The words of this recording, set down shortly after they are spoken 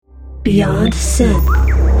Beyond Synth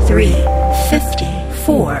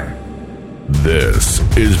 354. This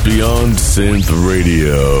is Beyond Synth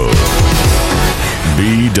Radio.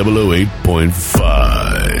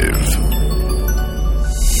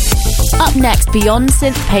 B008.5. Up next, Beyond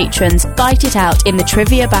Synth patrons fight it out in the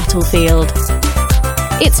trivia battlefield.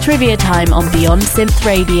 It's trivia time on Beyond Synth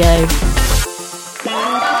Radio.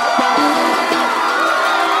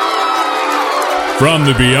 From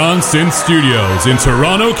the Beyond Synth Studios in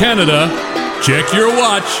Toronto, Canada, check your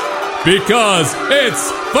watch because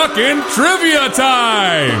it's fucking trivia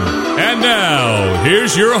time! And now,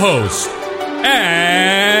 here's your host,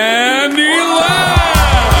 Andy Ladd!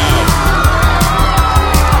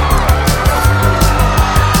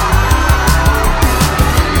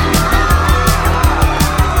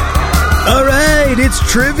 All right, it's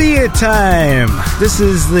trivia time. This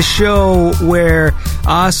is the show where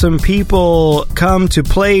awesome people come to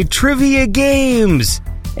play trivia games.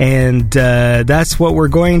 And that's what we're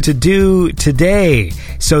going to do today.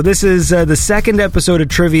 So this is the second episode of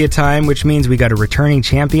Trivia Time, which means we got a returning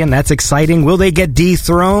champion. That's exciting. Will they get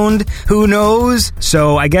dethroned? Who knows?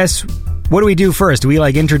 So I guess... what do we do first? Do we,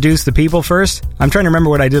 introduce the people first? I'm trying to remember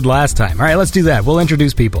what I did last time. All right, let's do that. We'll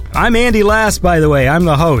introduce people. I'm Andy Last, by the way. I'm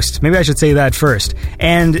the host. Maybe I should say that first.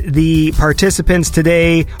 And the participants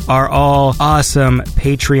today are all awesome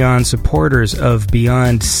Patreon supporters of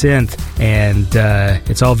Beyond Synth. And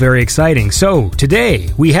it's all very exciting. So, today,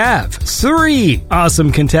 we have 3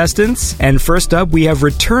 awesome contestants. And first up, we have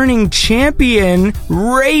returning champion,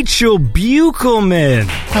 Rachel Buchelman.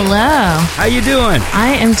 Hello. How you doing?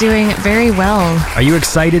 I am doing very well. Are you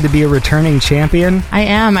excited to be a returning champion? I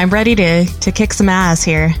am. I'm ready to kick some ass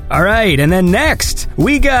here. All right, and then next,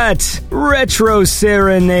 we got Retro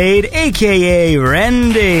Serenade, a.k.a.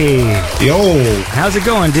 Randy. Yo. How's it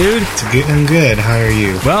going, dude? It's getting good. How are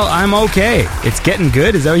you? Well, I'm okay. It's getting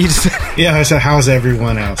good? Is that what you just said? Yeah, I said, how's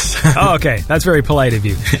everyone else? Oh, okay. That's very polite of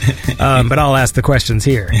you. But I'll ask the questions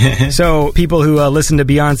here. So, people who listen to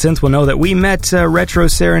Beyond Synth will know that we met Retro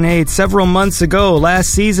Serenade several months ago,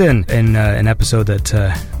 last season, in an episode that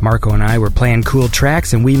Marco and I were playing cool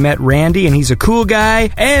tracks, and we met Randy, and he's a cool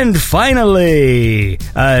guy. And finally,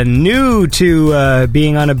 new to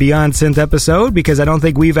being on a Beyond Synth episode, because I don't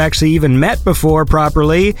think we've actually even met before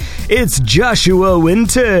properly, it's Joshua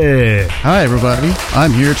Winter. Hi, everybody.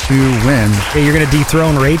 I'm here to win. Hey, you're going to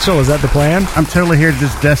dethrone Rachel? Is that the plan? I'm totally here to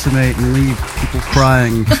just decimate and leave people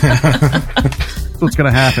crying. What's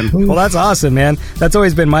going to happen. Well, that's awesome, man. That's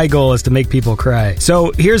always been my goal, is to make people cry.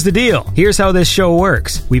 So here's the deal. Here's how this show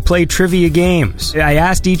works. We play trivia games. I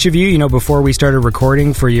asked each of you, before we started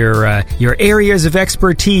recording, for your areas of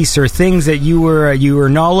expertise or things that you were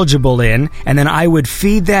knowledgeable in, and then I would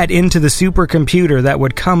feed that into the supercomputer that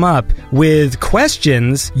would come up with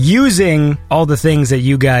questions using all the things that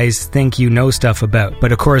you guys think you know stuff about.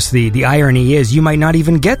 But of course, the irony is you might not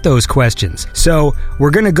even get those questions. So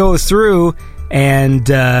we're going to go through. And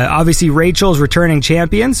obviously Rachel's returning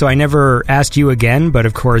champion, so I never asked you again, but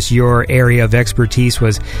of course your area of expertise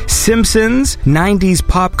was Simpsons, 90s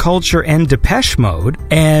pop culture, and Depeche Mode.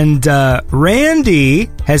 And Randy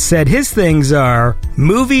has said his things are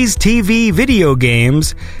movies, TV, video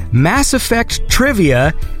games, Mass Effect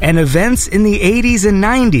trivia, and events in the 80s and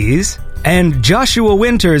 90s. And Joshua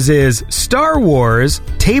Winters is Star Wars,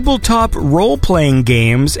 tabletop role-playing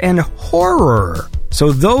games, and horror.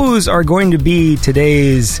 So those are going to be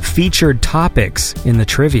today's featured topics in the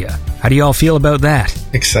trivia. How do you all feel about that?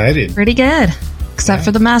 Excited. Pretty good. Except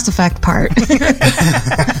for the Mass Effect part.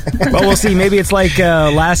 Well, we'll see. Maybe it's like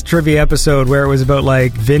last trivia episode where it was about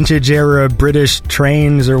vintage era British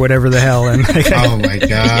trains or whatever the hell. And oh my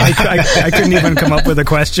god, I couldn't even come up with a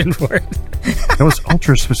question for it. That was an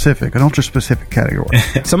ultra specific category.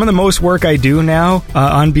 Some of the most work I do now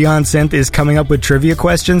on Beyond Synth is coming up with trivia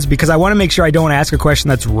questions, because I want to make sure I don't ask a question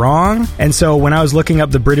that's wrong. And so when I was looking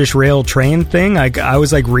up the British rail train thing, I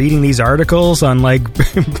was reading these articles on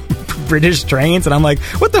British trains, and I'm like,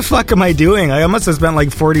 what the fuck am I doing? I must have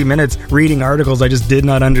spent 40 minutes reading articles I just did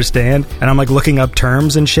not understand, and I'm looking up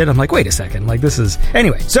terms and shit. I'm like, wait a second, this is...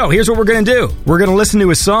 Anyway, so here's what we're gonna do. We're gonna listen to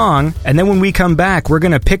a song, and then when we come back, we're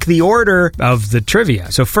gonna pick the order of the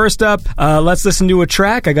trivia. So first up, let's listen to a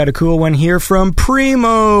track. I got a cool one here from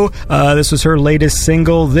Primo. This was her latest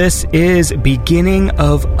single. This is Beginning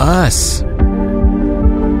of Us.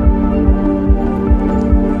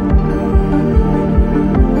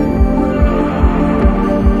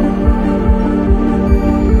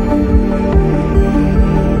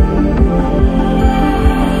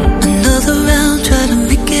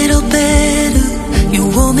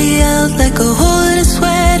 Like a hole in a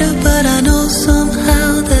sweater, but I know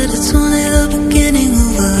somehow that it's only the beginning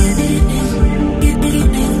of us.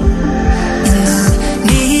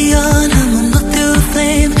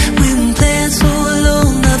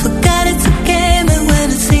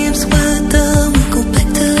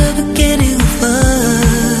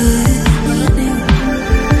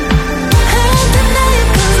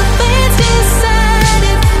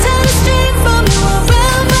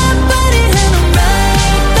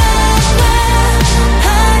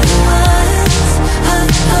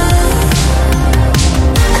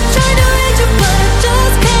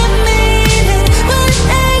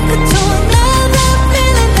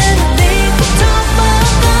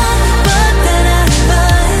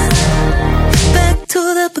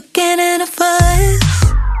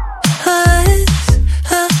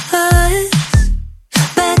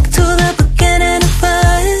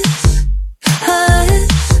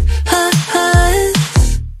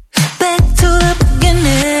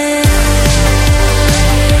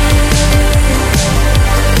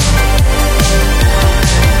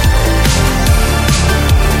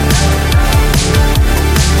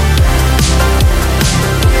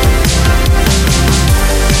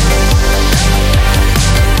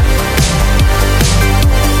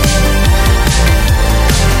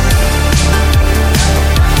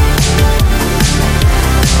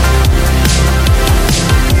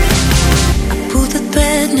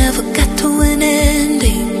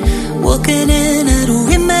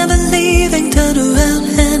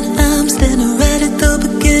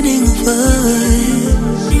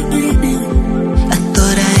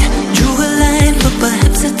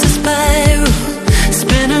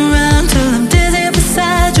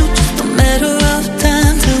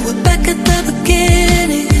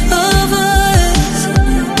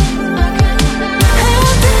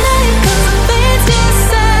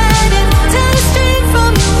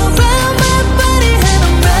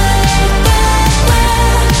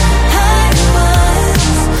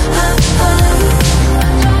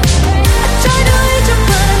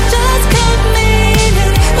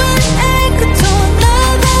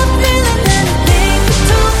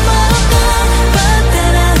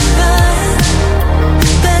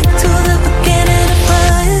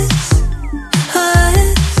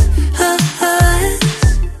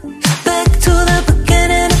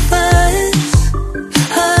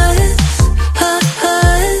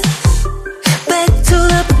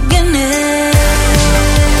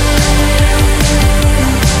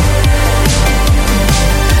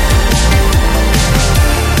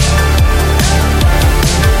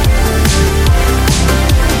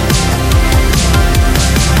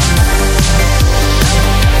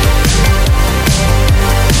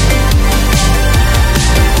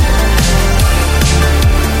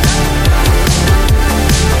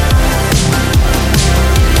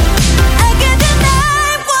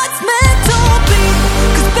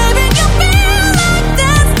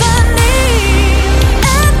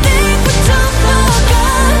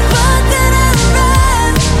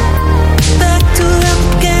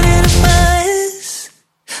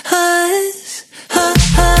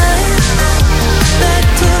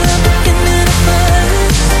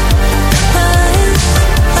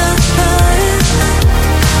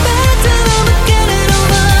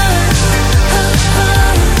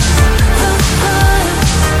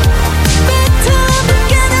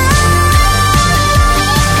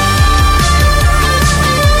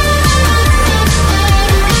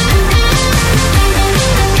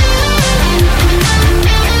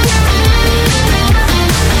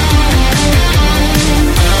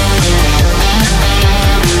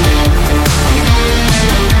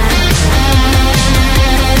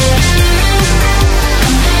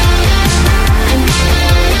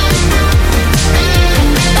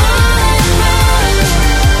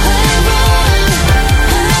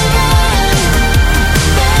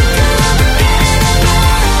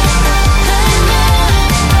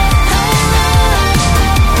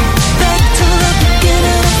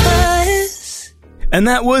 And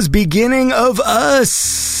that was Beginning of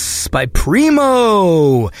Us by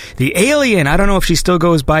Primo, the Alien. I don't know if she still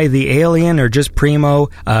goes by the Alien or just Primo.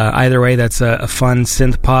 Either way, that's a fun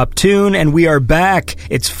synth pop tune. And we are back.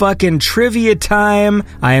 It's fucking trivia time.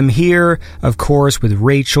 I am here, of course, with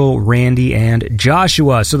Rachel, Randy, and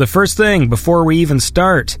Joshua. So the first thing, before we even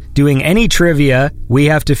start doing any trivia, we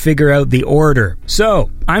have to figure out the order. So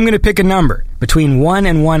I'm going to pick a number between 1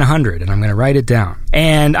 and 100, and I'm going to write it down.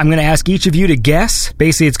 And I'm going to ask each of you to guess.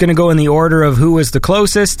 Basically, it's going to go in the order of who was the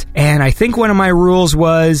closest. And I think one of my rules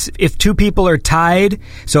was if two people are tied,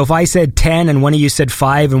 so if I said 10 and one of you said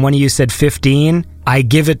 5 and one of you said 15, I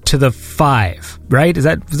give it to the 5, right? Is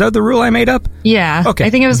that the rule I made up? Yeah. Okay.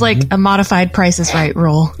 I think it was like a modified Price is Right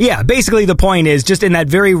rule. Yeah, basically the point is, just in that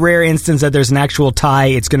very rare instance that there's an actual tie,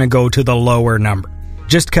 it's going to go to the lower number.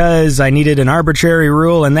 Just because I needed an arbitrary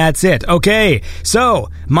rule, and that's it. Okay, so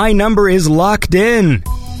my number is locked in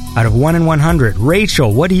out of 1 and 100.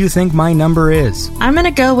 Rachel, what do you think my number is? I'm going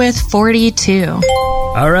to go with 42.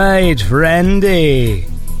 All right, Randy.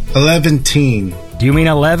 11. Do you mean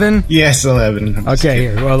 11? Yes, 11. Okay,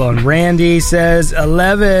 here, hold on. Randy says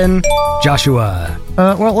 11. Joshua.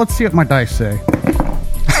 Well, let's see what my dice say.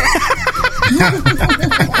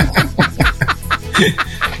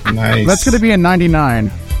 Nice. That's going to be a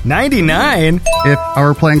 99. 99? If I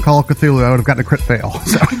were playing Call of Cthulhu, I would have gotten a crit fail.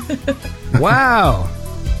 So. Wow.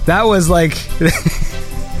 That was like...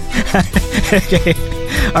 Okay.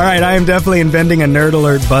 All right, I am definitely inventing a Nerd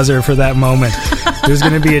Alert buzzer for that moment. There's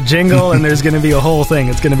going to be a jingle and there's going to be a whole thing.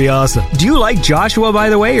 It's going to be awesome. Do you like Joshua, by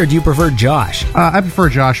the way, or do you prefer Josh? I prefer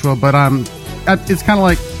Joshua, but it's kind of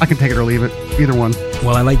like I can take it or leave it. Either one.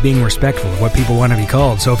 Well, I like being respectful of what people want to be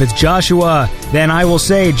called. So if it's Joshua, then I will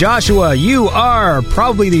say, Joshua, you are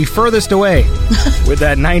probably the furthest away with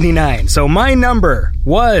that 99. So my number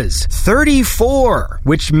was 34,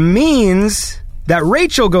 which means that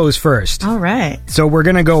Rachel goes first. All right. So we're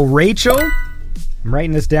going to go Rachel. I'm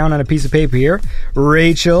writing this down on a piece of paper here.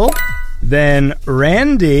 Rachel, then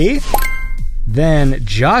Randy, then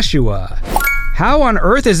Joshua. How on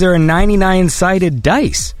earth is there a 99-sided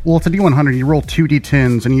dice? Well, it's a D100. You roll 2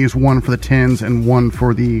 D10s and you use 1 for the 10s and 1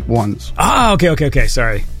 for the 1s. Ah, okay.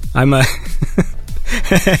 Sorry. I'm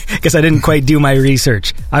guess I didn't quite do my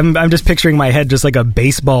research. I'm just picturing my head just like a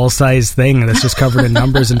baseball-sized thing that's just covered in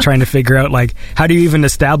numbers and trying to figure out, like, how do you even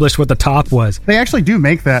establish what the top was? They actually do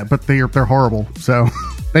make that, but they're horrible. So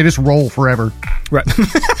they just roll forever. Right.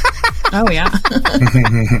 Oh, yeah.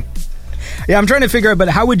 Yeah, I'm trying to figure out, but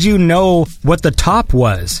how would you know what the top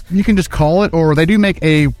was? You can just call it, or they do make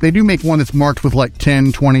one that's marked with like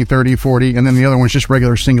 10, 20, 30, 40, and then the other one's just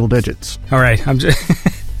regular single digits. All right, I'm just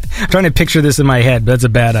I'm trying to picture this in my head, but that's a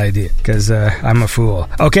bad idea because I'm a fool.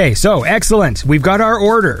 Okay, so excellent. We've got our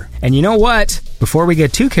order. And you know what? Before we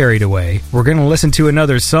get too carried away, we're going to listen to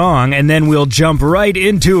another song, and then we'll jump right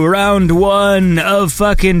into round 1 of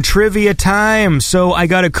fucking trivia time. So I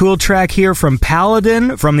got a cool track here from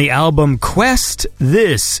Paladin from the album Quest.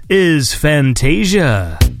 This is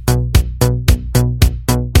Fantasia.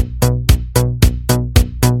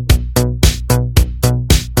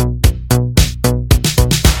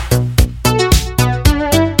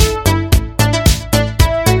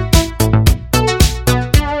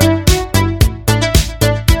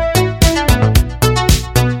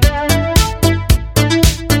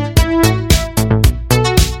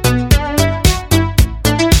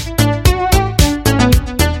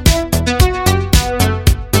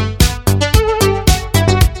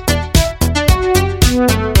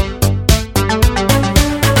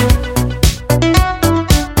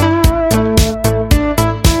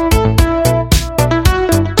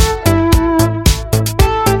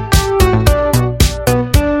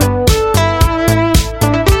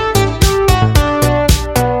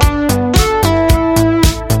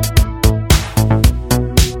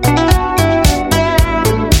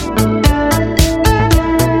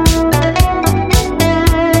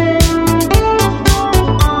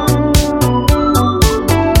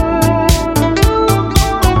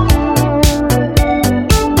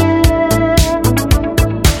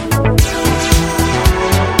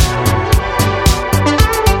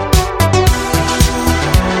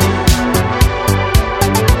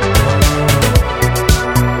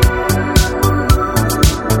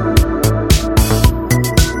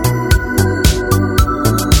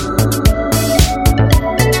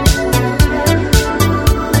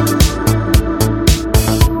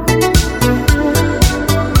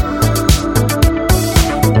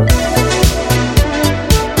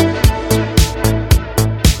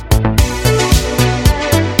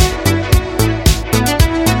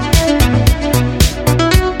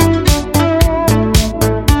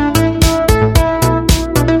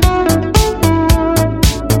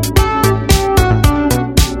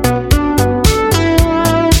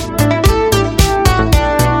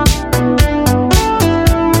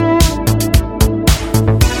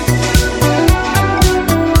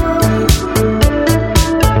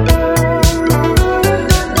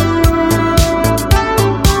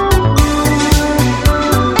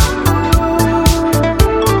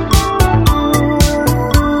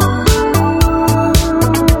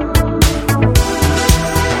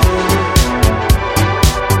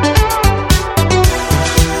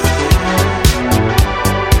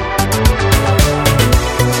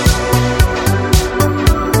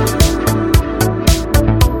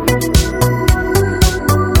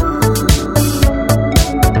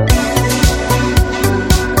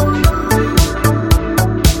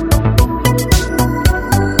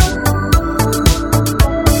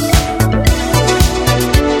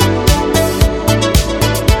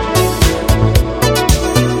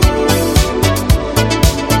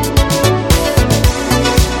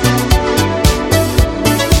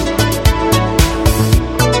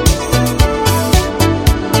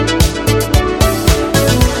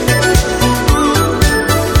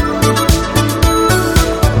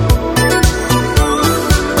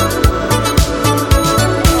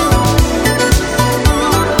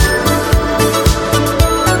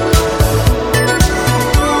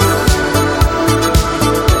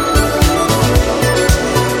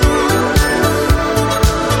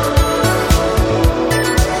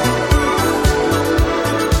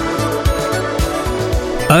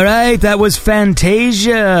 All right, that was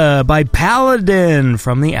Fantasia by Paladin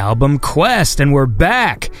from the album Quest, and we're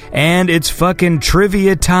back, and it's fucking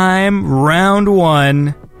trivia time, round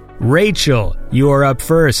 1. Rachel, you are up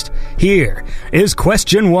first. Here is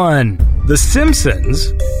question 1. The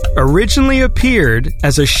Simpsons originally appeared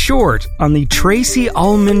as a short on the Tracy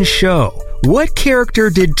Ullman Show. What character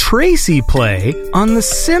did Tracy play on The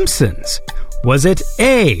Simpsons? Was it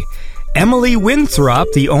A, Emily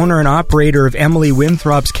Winthrop, the owner and operator of Emily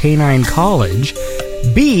Winthrop's Canine College?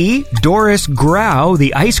 B, Doris Grau,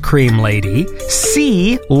 the ice cream lady?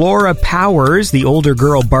 C, Laura Powers, the older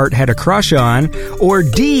girl Bart had a crush on? Or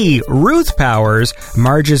D, Ruth Powers,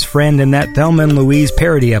 Marge's friend in that Thelma and Louise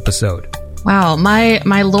parody episode? Wow, my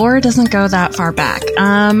lore doesn't go that far back.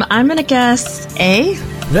 I'm gonna guess A.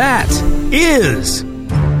 That is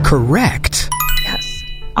correct. Yes.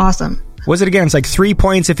 Awesome. Was it again? It's like 3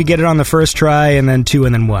 points if you get it on the first try, and then 2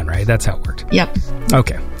 and then 1, right? That's how it worked. Yep.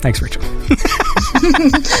 Okay. Thanks, Rachel.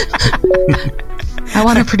 I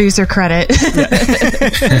want a producer credit.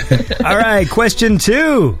 All right, question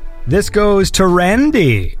 2. This goes to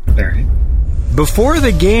Randy. All right. Before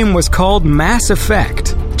the game was called Mass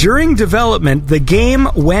Effect, during development, the game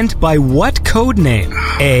went by what code name?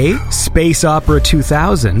 A, Space Opera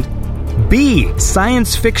 2000. B,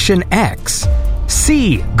 Science Fiction X.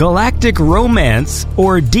 C, Galactic Romance.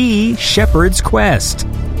 Or D, Shepherd's Quest.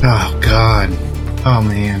 Oh, God. Oh,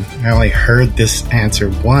 man. I only heard this answer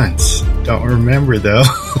once. Don't remember, though.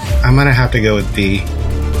 I'm going to have to go with B.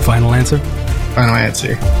 Final answer? Final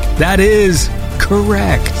answer. That is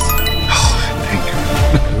correct. Oh, thank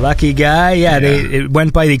God. Lucky guy. Yeah, it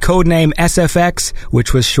went by the codename SFX,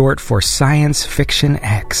 which was short for Science Fiction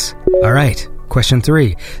X. All right. Question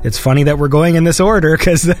 3. It's funny that we're going in this order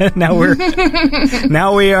because now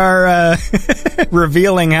we are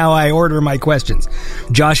revealing how I order my questions.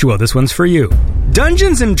 Joshua, this one's for you.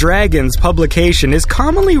 Dungeons & Dragons publication is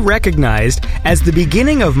commonly recognized as the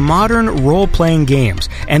beginning of modern role-playing games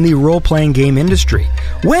and the role-playing game industry.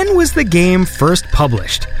 When was the game first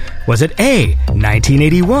published? Was it A,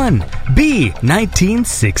 1981, B,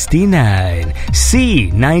 1969,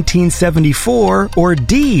 C, 1974, or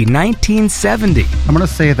D, 1970? I'm going to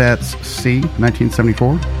say that's C,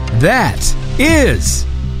 1974. That is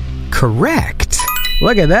correct.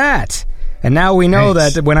 Look at that. And now we know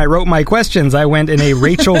Nice. that when I wrote my questions, I went in a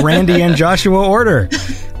Rachel, Randy, and Joshua order.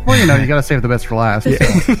 Well, you got to save the best for last. So.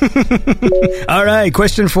 All right,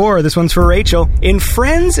 question 4. This one's for Rachel. In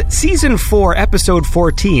Friends Season 4, Episode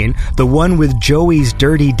 14, the one with Joey's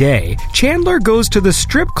Dirty Day, Chandler goes to the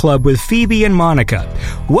strip club with Phoebe and Monica.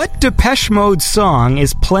 What Depeche Mode song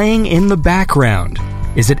is playing in the background?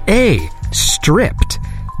 Is it A, Stripped,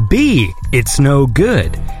 B, It's No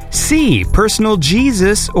Good, C, Personal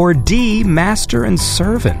Jesus, or D, Master and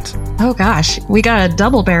Servant? Oh gosh, we got a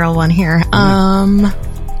double barrel one here.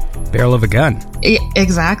 Barrel of a gun.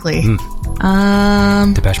 Exactly.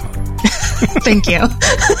 Depeche Mode. Thank you.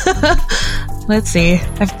 Let's see.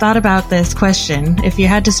 I've thought about this question. If you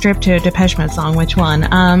had to strip to a Depeche Mode song, which one?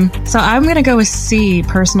 So I'm going to go with C,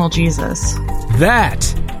 Personal Jesus. That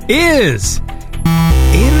is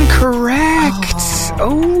incorrect.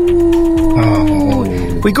 Oh.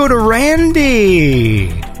 We go to Randy.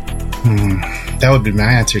 That would be my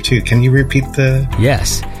answer, too. Can you repeat the...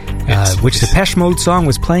 Yes. Which Depeche Mode song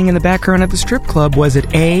was playing in the background at the strip club? Was it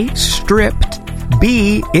A, Stripped,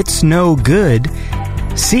 B, It's No Good,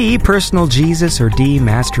 C, Personal Jesus, or D,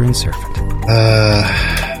 Master and Servant?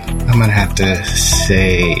 I'm going to have to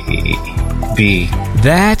say B.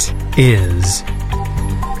 That is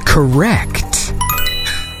correct.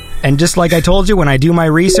 And just like I told you, when I do my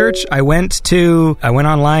research, I went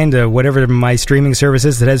online to whatever my streaming service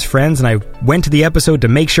is that has Friends, and I went to the episode to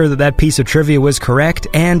make sure that piece of trivia was correct,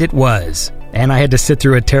 and it was. And I had to sit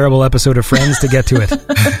through a terrible episode of Friends to get to it.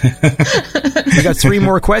 We got 3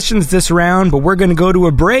 more questions this round, but we're going to go to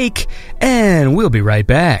a break, and we'll be right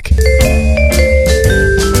back.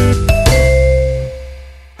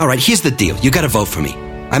 All right, here's the deal. You got to vote for me.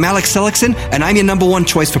 I'm Alex Seligson, and I'm your number 1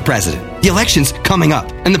 choice for president. The election's coming up,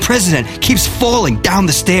 and the president keeps falling down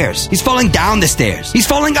the stairs. He's falling down the stairs. He's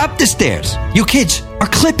falling up the stairs. You kids are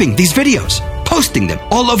clipping these videos, posting them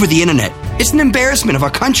all over the internet. It's an embarrassment of our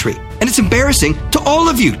country, and it's embarrassing to all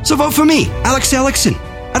of you. So vote for me, Alex Seligson.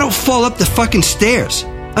 I don't fall up the fucking stairs.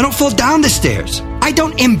 I don't fall down the stairs. I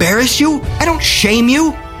don't embarrass you. I don't shame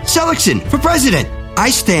you. Seligson for president. I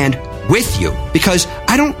stand with you because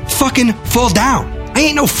I don't fucking fall down. I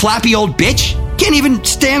ain't no flappy old bitch. Can't even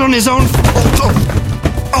stand on his own.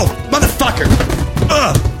 Oh, motherfucker.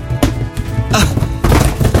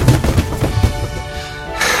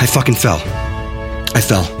 I fucking fell. I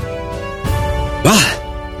fell. Well,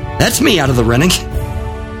 That's me out of the running.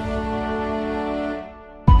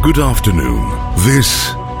 Good afternoon.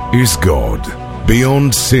 This is God.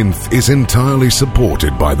 Beyond Synth is entirely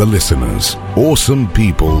supported by the listeners. Awesome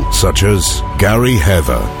people such as Gary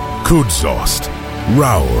Heather, Kudzost,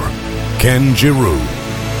 Raur, Ken Giroux,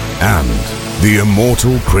 and the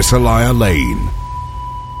immortal Chrysalia Lane.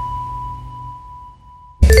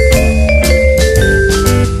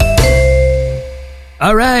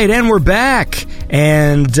 All right, and we're back.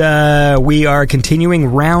 And we are continuing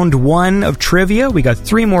round 1 of trivia. We got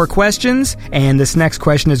 3 more questions, and this next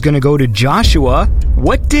question is going to go to Joshua.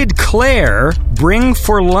 What did Claire bring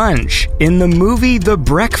for lunch in the movie The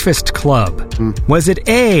Breakfast Club? Was it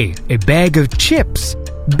A, a bag of chips,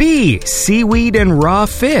 B, seaweed and raw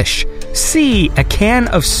fish, C, a can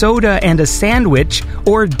of soda and a sandwich,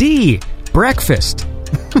 or D, breakfast?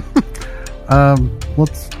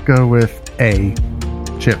 Let's go with A,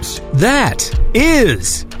 chips. That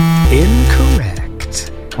is incorrect.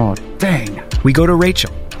 Oh, dang. We go to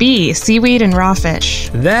Rachel. B, seaweed and raw fish.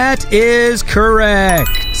 That is correct.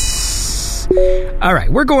 All right,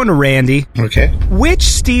 we're going to Randy. Okay. Which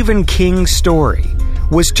Stephen King story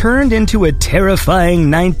was turned into a terrifying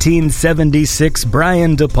 1976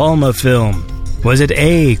 Brian De Palma film? Was it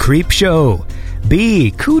A, Creepshow,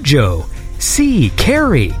 B, Cujo, C,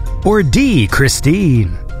 Carrie, or D,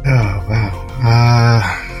 Christine? Oh, wow.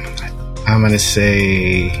 I'm going to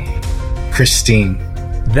say Christine.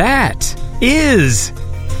 That is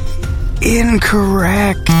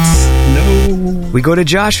incorrect. No. We go to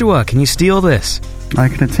Joshua. Can you steal this? I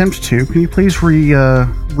can attempt to. Can you please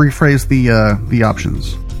rephrase the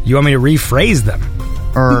options? You want me to rephrase them?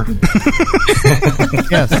 Or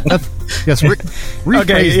yes.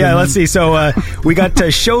 Okay, yeah, them. let's see. So we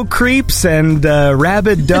got Show Creeps and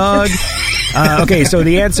Rabid Dog. Okay, so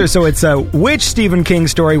the answer, so it's which Stephen King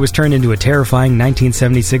story was turned into a terrifying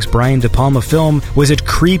 1976 Brian De Palma film? Was it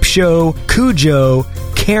Creepshow, Cujo,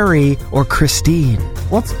 Carrie, or Christine?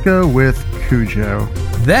 Let's go with Cujo.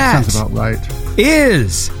 That sounds about right.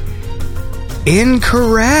 Is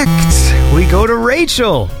incorrect. We go to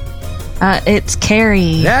Rachel. It's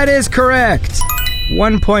Carrie. That is correct.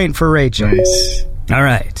 1 point for Rachel. Nice. All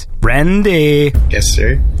right. Brandy. Yes,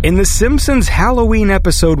 sir. In the Simpsons Halloween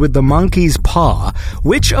episode with the monkey's paw,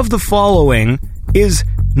 which of the following is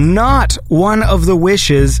not one of the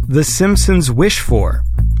wishes the Simpsons wish for?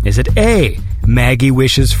 Is it A, Maggie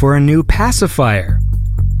wishes for a new pacifier,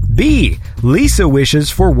 B, Lisa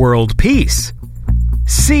wishes for world peace,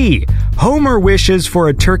 C, Homer wishes for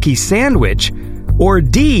a turkey sandwich, or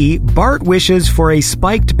D, Bart wishes for a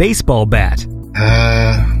spiked baseball bat?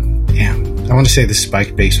 I want to say the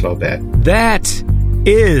spiked baseball bat. That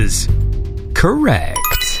is correct.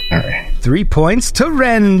 All right. 3 points to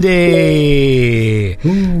Randy.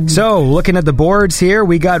 So, looking at the boards here,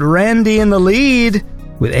 we got Randy in the lead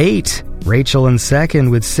with 8, Rachel in second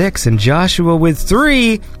with 6, and Joshua with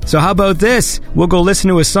 3. So how about this? We'll go listen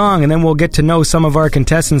to a song, and then we'll get to know some of our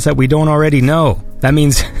contestants that we don't already know. That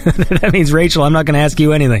means, Rachel, I'm not going to ask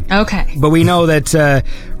you anything. Okay. But we know that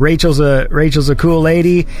Rachel's a cool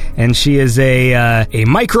lady, and she is a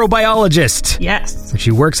microbiologist. Yes.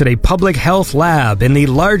 She works at a public health lab in the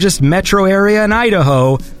largest metro area in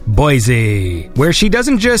Idaho, Boise, where she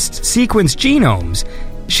doesn't just sequence genomes.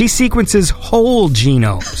 She sequences whole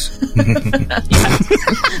genomes.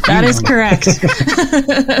 That is correct.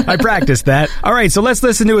 I practiced that. All right, so let's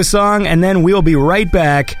listen to a song, and then we'll be right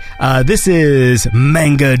back. This is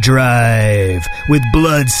Manga Drive with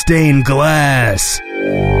Bloodstained Glass.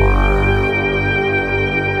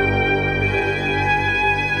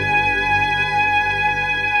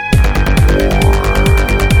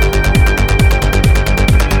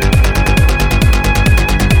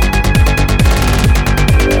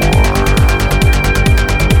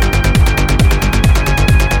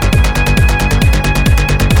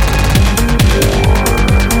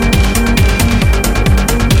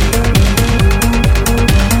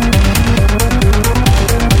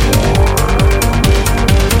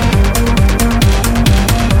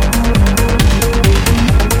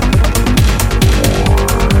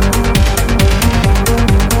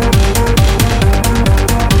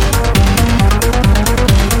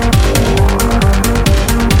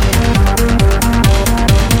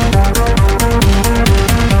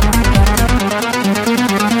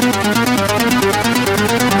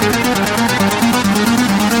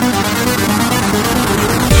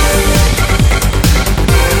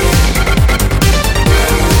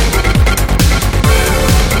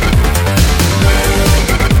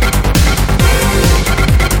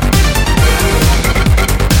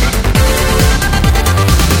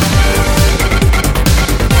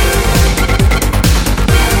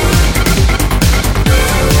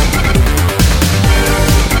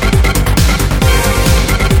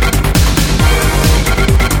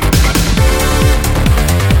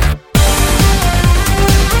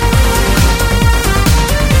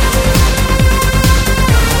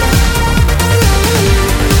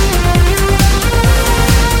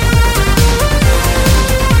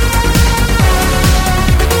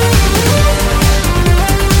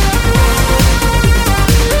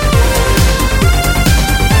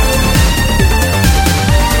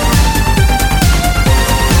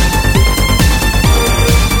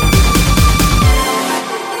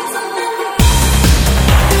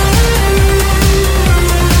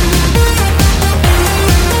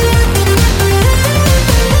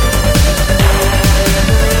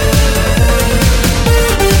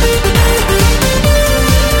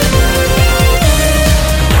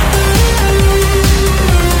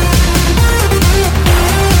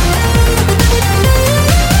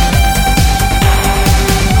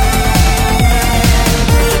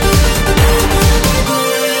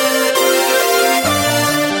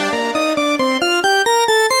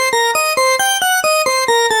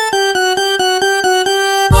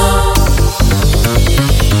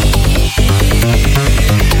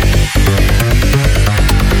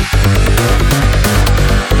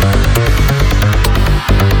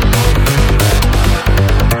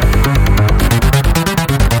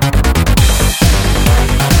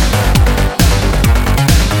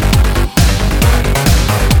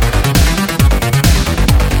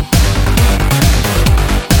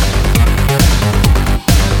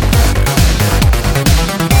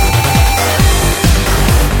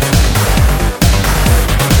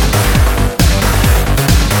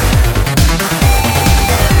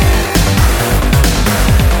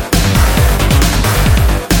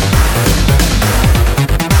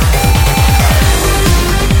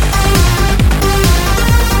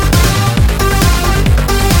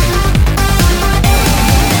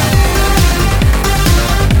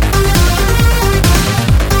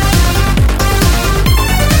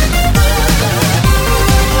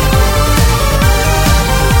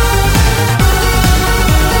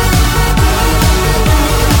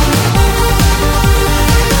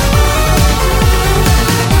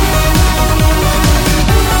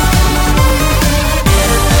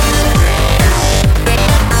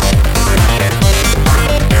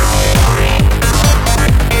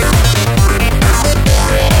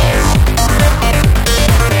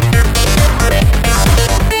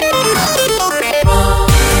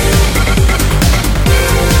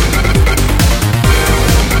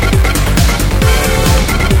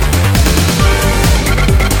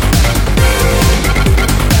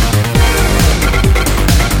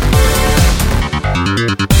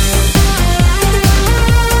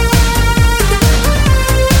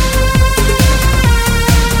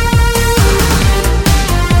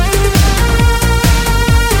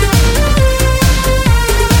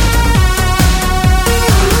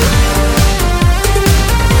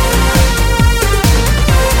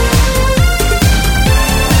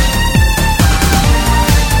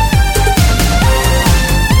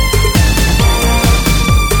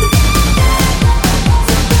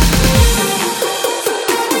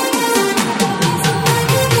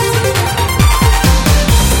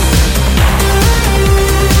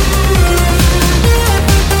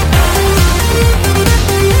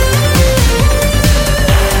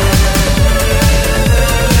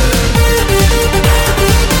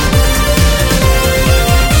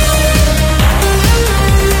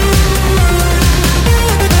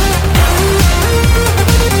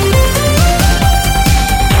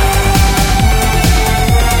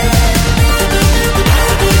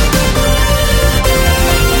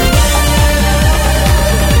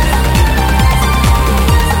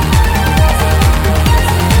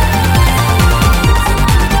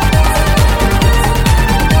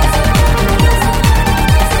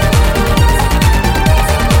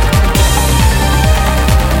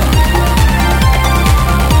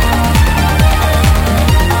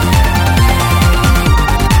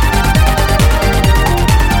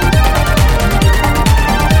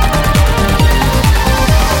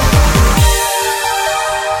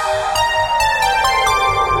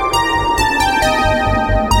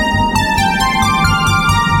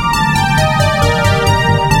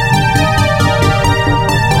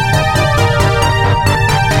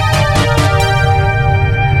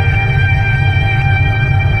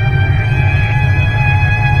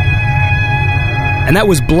 And that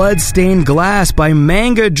was Bloodstained Glass by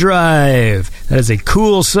Manga Drive. That is a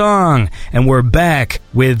cool song. And we're back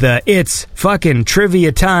with It's Fucking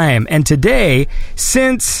Trivia Time. And today,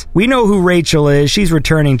 since we know who Rachel is, she's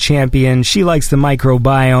returning champion. She likes the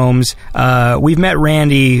microbiomes. We've met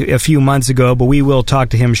Randy a few months ago, but we will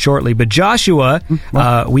talk to him shortly. But Joshua,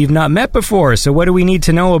 we've not met before. So what do we need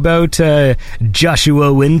to know about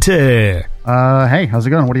Joshua Winter? Hey, how's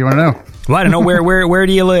it going? What do you want to know? Well, I don't know. Where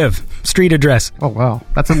do you live? Street address. Oh, wow.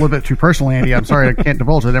 That's a little bit too personal, Andy. I'm sorry I can't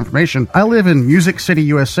divulge that information. I live in Music City,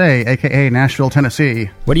 USA, a.k.a. Nashville, Tennessee.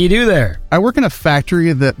 What do you do there? I work in a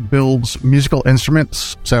factory that builds musical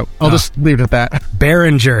instruments, so I'll just leave it at that.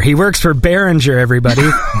 Behringer. He works for Behringer, everybody.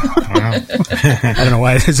 I don't know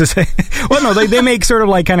why this is... Well, no, they make sort of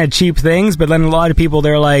like kind of cheap things, but then a lot of people,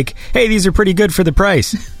 they're like, hey, these are pretty good for the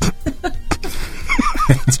price.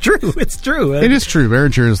 It's true. It's true. It is true.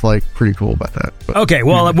 Behringer is like pretty cool about that. But, okay,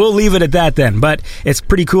 well, we'll leave it at that then. But it's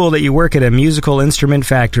pretty cool that you work at a musical instrument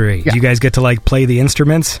factory. Yeah. Do you guys get to like play the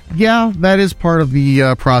instruments? Yeah, that is part of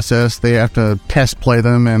the process. They have to test play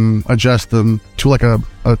them and adjust them to like a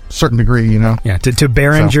certain degree, you know? Yeah, to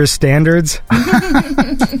Behringer standards?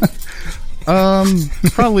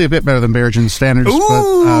 Probably a bit better than Behringer's standards.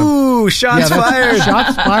 Ooh, but, shots fired.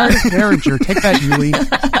 Shots fired at Behringer. Take that, Yuli.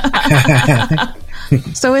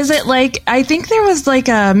 So is it like, I think there was like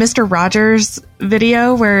a Mr. Rogers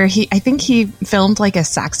video where I think he filmed like a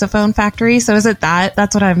saxophone factory. So is it that?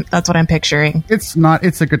 That's what I'm picturing. It's not,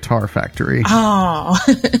 it's a guitar factory. Oh,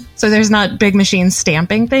 so there's not big machines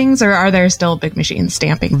stamping things, or are there still big machines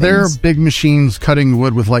stamping things? There are big machines cutting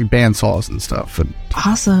wood with like bandsaws and stuff. And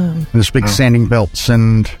awesome. There's big sanding belts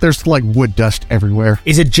and there's like wood dust everywhere.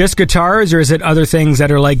 Is it just guitars or is it other things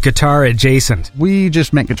that are like guitar adjacent? We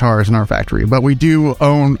just make guitars in our factory, but we do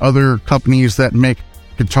own other companies that make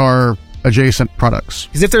guitar adjacent products.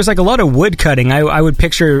 Because if there's like a lot of wood cutting, I would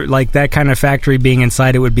picture like that kind of factory being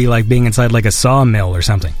inside. It would be like being inside like a sawmill or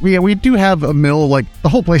something. Yeah, we do have a mill. Like the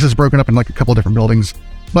whole place is broken up in like a couple of different buildings.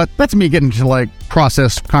 But that's me getting into like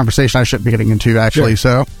process conversation I shouldn't be getting into actually.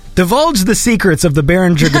 Sure. So divulge the secrets of the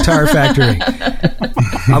Behringer Guitar Factory.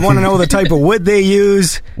 I want to know the type of wood they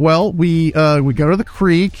use. Well, we go to the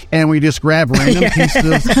creek and we just grab random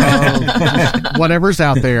pieces of whatever's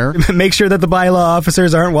out there. Make sure that the bylaw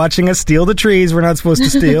officers aren't watching us steal the trees we're not supposed to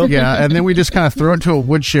steal. Yeah, and then we just kind of throw it to a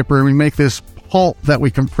wood chipper and we make this pulp that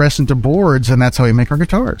we compress into boards, and that's how we make our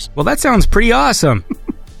guitars. Well, that sounds pretty awesome.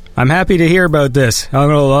 I'm happy to hear about this. I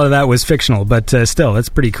know a lot of that was fictional, but still, that's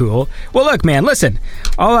pretty cool. Well, look, man, listen.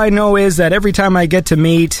 All I know is that every time I get to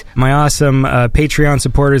meet my awesome Patreon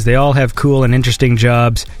supporters, they all have cool and interesting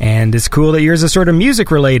jobs, and it's cool that yours is sort of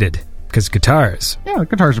music-related. Because guitars. Yeah,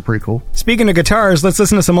 guitars are pretty cool. Speaking of guitars, let's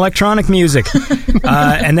listen to some electronic music.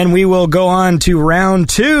 And then we will go on to round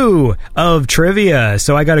 2 of trivia.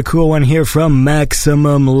 So I got a cool one here from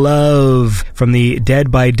Maximum Love from the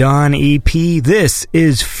Dead by Dawn EP. This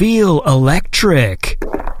is Feel Electric.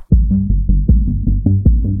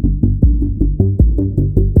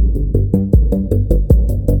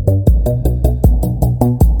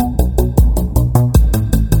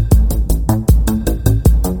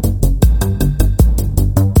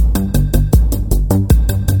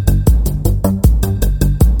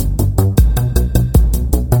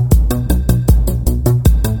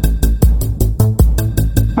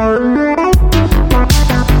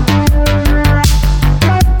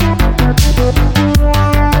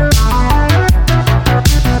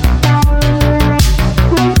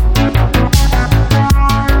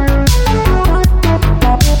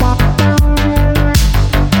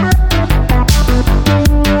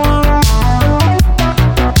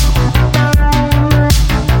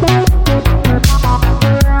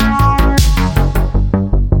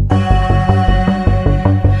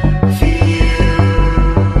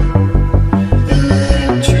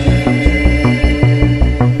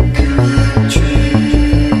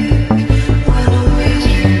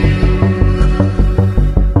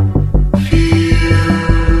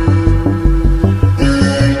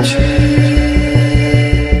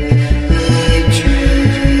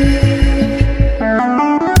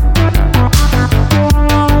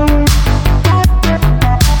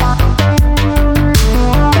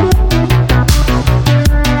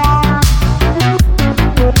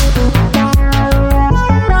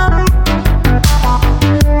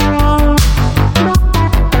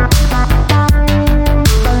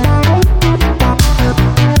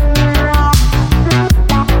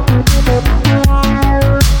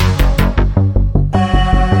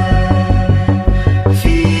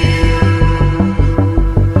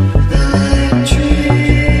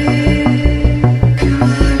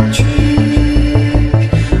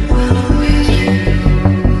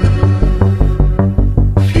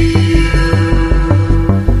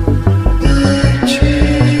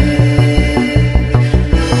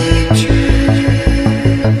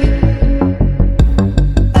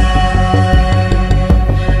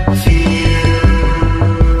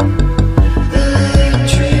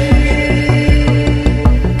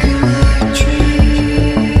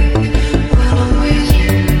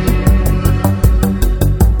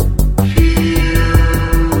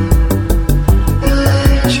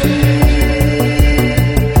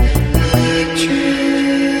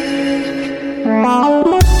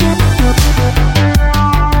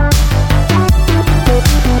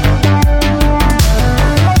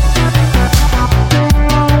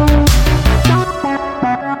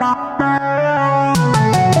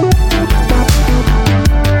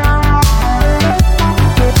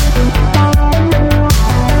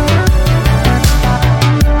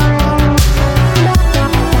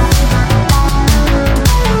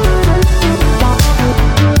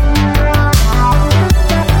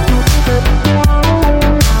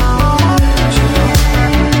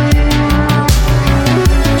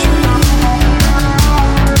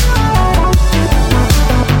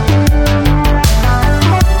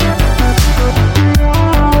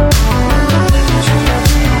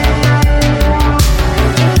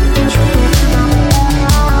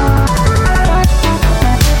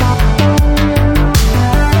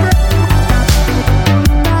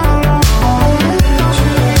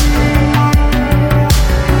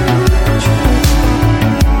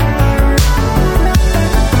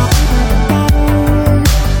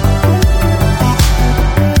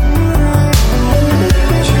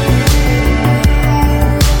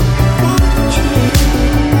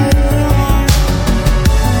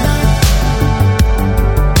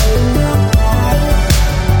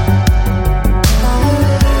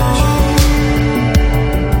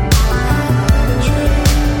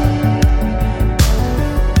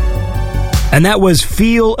 And that was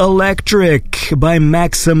Feel Electric by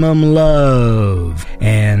Maximum Love.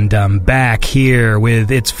 And I'm back here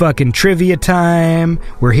with It's Fucking Trivia Time.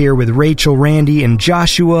 We're here with Rachel, Randy, and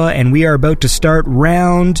Joshua, and we are about to start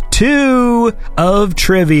round 2 of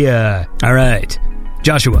trivia. All right,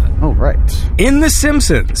 Joshua. Oh, right. In The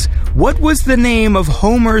Simpsons, what was the name of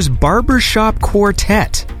Homer's barbershop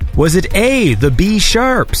quartet? Was it A, the B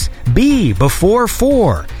Sharps, B, Before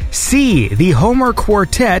Four, C, the Homer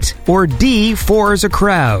Quartet, or D, Four as a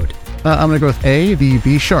Crowd? I'm going to go with A, the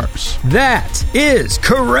B Sharps. That is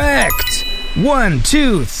correct! 1,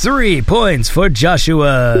 2, 3 points for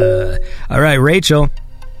Joshua. All right, Rachel,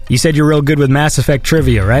 you said you're real good with Mass Effect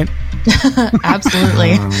trivia, right?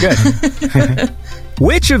 Absolutely. Good.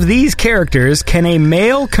 Which of these characters can a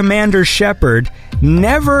male Commander Shepard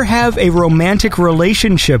never have a romantic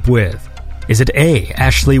relationship with? Is it A,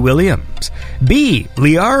 Ashley Williams, B,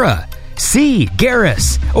 Liara, C,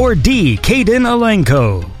 Garrus, or D, Kaden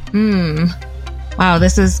Alenko? Wow,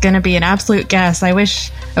 this is going to be an absolute guess. I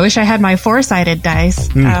wish I had my four-sided dice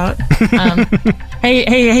out.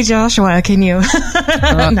 Hey, Joshua, can you? No.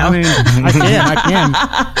 I mean, I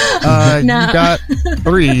can. No. You got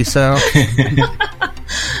 3, so.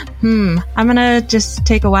 I'm going to just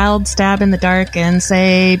take a wild stab in the dark and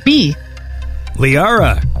say B.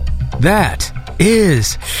 Liara. That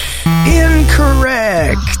is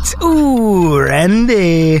incorrect. Ooh,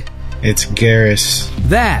 Randy. It's Garrus.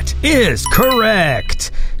 That is correct.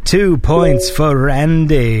 2 points for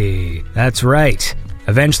Randy. That's right.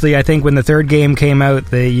 Eventually, I think when the third game came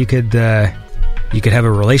out, you could have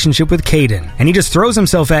a relationship with Kaden. And he just throws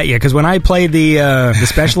himself at you, because when I played the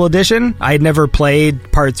special edition, I had never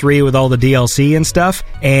played part 3 with all the DLC and stuff,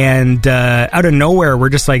 and out of nowhere, we're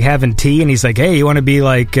just like having tea, and he's like, hey, you want to be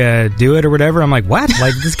like, do it or whatever? I'm like, what?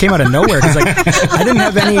 Like, this came out of nowhere, because like, I didn't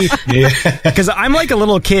have any, because I'm like a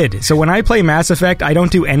little kid, so when I play Mass Effect, I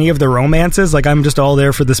don't do any of the romances, like, I'm just all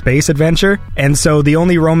there for the space adventure, and so the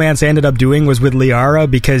only romance I ended up doing was with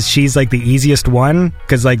Liara, because she's like the easiest one,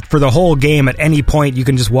 because like, for the whole game, at any point you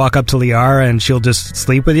can just walk up to Liara and she'll just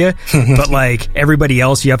sleep with you, but like everybody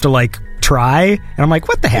else you have to like try, and I'm like,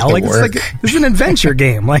 what the hell, like this is an adventure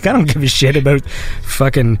game, like I don't give a shit about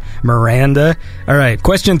fucking Miranda. All right,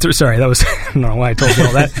 question 3. Sorry, that was I don't know why I told you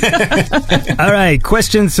all that. All right,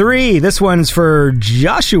 question 3, this one's for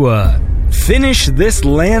Joshua. Finish this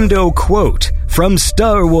Lando quote from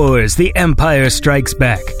Star Wars The Empire Strikes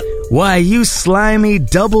Back. Why, you slimy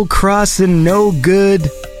double-crossing no good.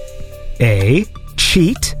 A,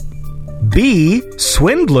 cheat, B,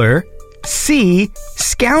 swindler, C,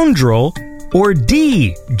 scoundrel, or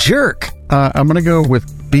D, jerk? I'm going to go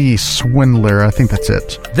with B, swindler. I think that's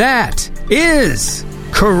it. That is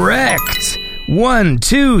correct. 1,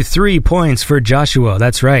 2, 3 points for Joshua.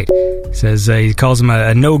 That's right. Says he calls him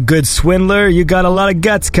a no good swindler. You got a lot of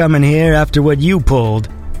guts coming here after what you pulled.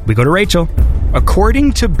 We go to Rachel.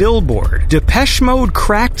 According to Billboard, Depeche Mode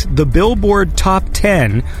cracked the Billboard Top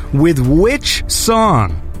 10 with which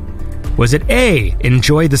song? Was it A,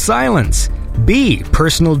 Enjoy the Silence, B,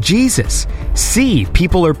 Personal Jesus, C,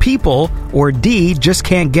 People Are People, or D, Just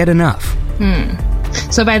Can't Get Enough?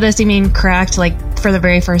 So by this you mean cracked like for the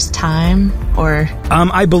very first time, or?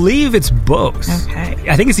 I believe it's both. Okay.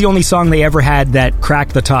 I think it's the only song they ever had that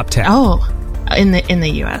cracked the top 10. Oh, in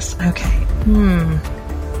the US. Okay.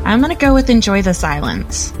 I'm going to go with Enjoy the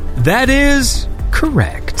Silence. That is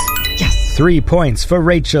correct. Yes. 3 points for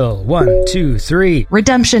Rachel. 1, 2, 3.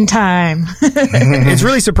 Redemption time. It's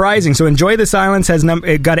really surprising. So Enjoy the Silence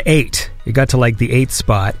it got 8. It got to like the 8th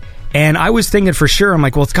spot. And I was thinking for sure, I'm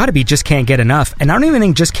like, well, it's got to be Just Can't Get Enough. And I don't even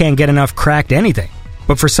think Just Can't Get Enough cracked anything.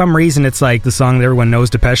 But for some reason, it's like the song that everyone knows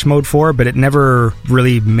Depeche Mode for, but it never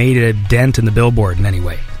really made a dent in the Billboard in any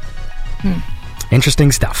way.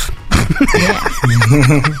 Interesting stuff.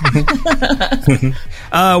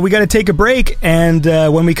 We got to take a break, and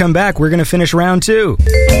when we come back, we're going to finish round 2.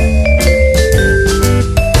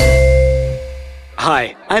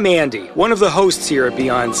 Hi, I'm Andy, one of the hosts here at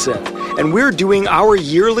Beyond Synth, and we're doing our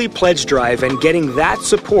yearly pledge drive and getting that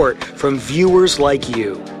support from viewers like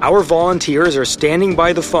you. Our volunteers are standing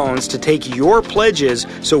by the phones to take your pledges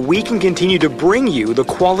so we can continue to bring you the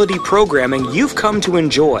quality programming you've come to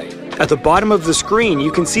enjoy. At the bottom of the screen,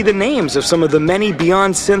 you can see the names of some of the many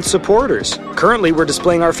Beyond Synth supporters. Currently, we're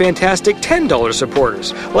displaying our fantastic $10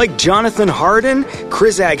 supporters, like Jonathan Harden,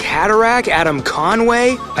 Krizak Hatterack, Adam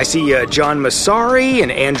Conway. I see John Massari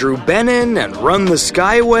and Andrew Bennin and Run the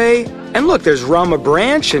Skyway. And look, there's Rama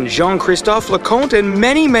Branch and Jean-Christophe Lecomte and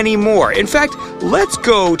many, many more. In fact, let's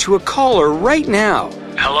go to a caller right now.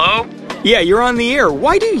 Hello? Yeah, you're on the air.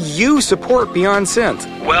 Why do you support Beyond Synth?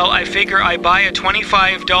 Well, I figure I buy a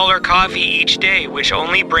 $25 coffee each day, which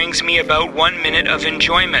only brings me about 1 minute of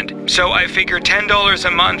enjoyment. So I figure $10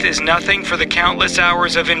 a month is nothing for the countless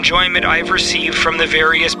hours of enjoyment I've received from the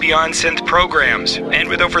various Beyond Synth programs. And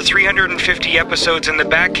with over 350 episodes in the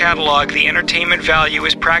back catalog, the entertainment value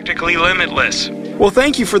is practically limitless. Well,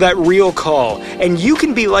 thank you for that real call. And you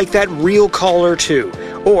can be like that real caller, too.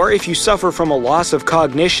 Or if you suffer from a loss of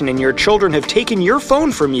cognition and your children have taken your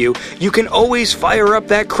phone from you, you can always fire up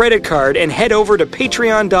that credit card and head over to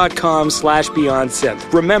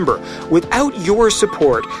patreon.com/BeyondSynth. Remember, without your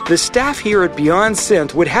support, the staff here at Beyond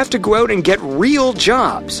Synth would have to go out and get real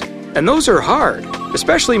jobs. And those are hard,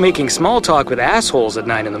 especially making small talk with assholes at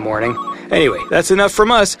 9 in the morning. Anyway, that's enough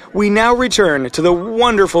from us. We now return to the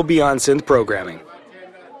wonderful Beyond Synth programming.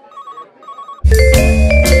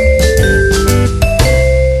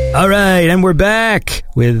 All right, and we're back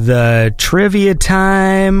with trivia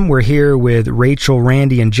time. We're here with Rachel,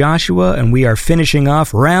 Randy, and Joshua, and we are finishing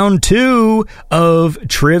off round 2 of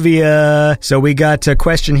trivia. So we got a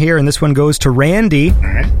question here, and this one goes to Randy. All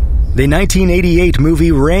right. The 1988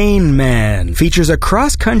 movie Rain Man features a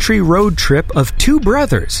cross-country road trip of 2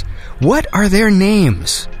 brothers. What are their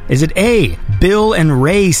names? Is it A, Bill and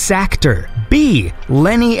Ray Sachter, B,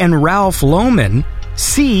 Lenny and Ralph Lohman,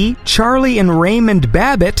 C, Charlie and Raymond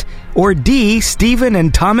Babbitt, or D, Stephen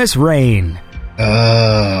and Thomas Rain?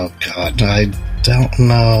 Oh, God, I don't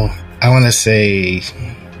know. I want to say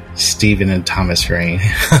Stephen and Thomas Rain.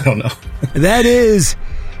 I don't know. That is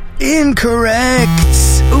incorrect.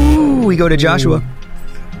 Ooh, we go to Joshua.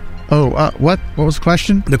 What was the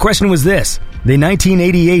question? The question was this. The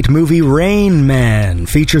 1988 movie Rain Man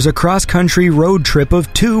features a cross-country road trip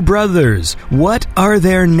of 2 brothers. What are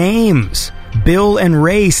their names? Bill and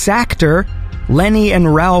Ray Sachter, Lenny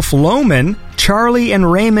and Ralph Lohman, Charlie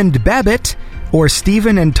and Raymond Babbitt, or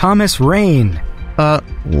Stephen and Thomas Rain?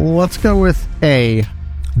 Let's go with A.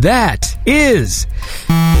 That is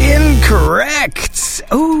incorrect.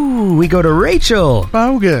 Ooh, we go to Rachel.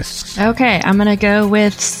 Bogus. Okay, I'm going to go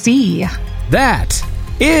with C. That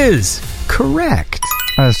is correct.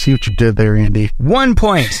 I see what you did there, Andy. 1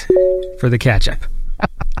 point for the catch-up.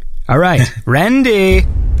 All right, Randy.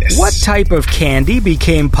 Yes. What type of candy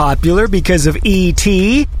became popular because of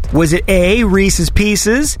E.T.? Was it A, Reese's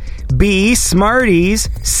Pieces, B, Smarties,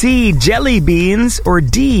 C, Jelly Beans, or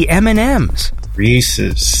D, M&M's?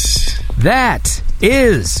 Reese's. That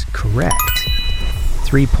is correct.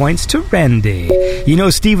 3 points to Randy. You know,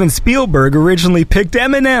 Steven Spielberg originally picked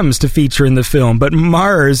M&M's to feature in the film, but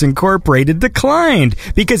Mars Incorporated declined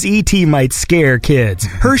because E.T. might scare kids.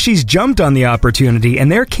 Hershey's jumped on the opportunity,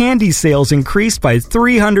 and their candy sales increased by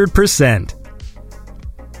 300%.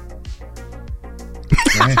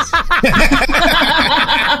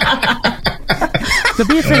 To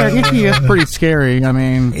be fair, E.T. is pretty scary. I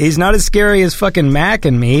mean, He's not as scary as fucking Mac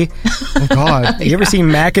and Me. oh God. You ever seen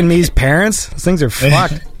Mac and Me's parents? Those things are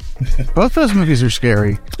fucked. Both those movies are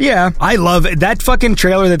scary. Yeah, I love it. That fucking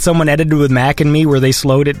trailer that someone edited with Mac and Me where they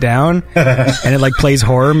slowed it down and it like plays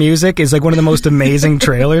horror music is like one of the most amazing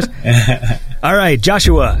trailers. All right,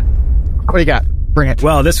 Joshua. What do you got? Bring it.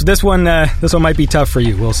 Well, this one might be tough for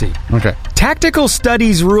you. We'll see. Okay. Tactical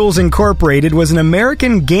Studies Rules Incorporated was an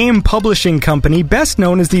American game publishing company best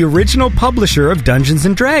known as the original publisher of Dungeons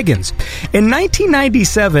 & Dragons. In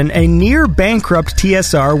 1997, a near-bankrupt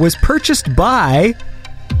TSR was purchased by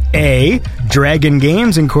A, Dragon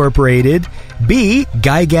Games Incorporated, B,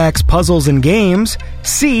 Gygax Puzzles and Games,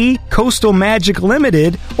 C, Coastal Magic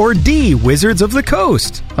Limited, or D, Wizards of the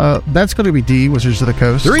Coast. That's going to be D, Wizards of the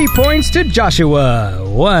Coast. 3 points to Joshua.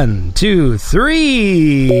 1, 2,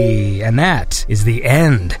 3. And that is the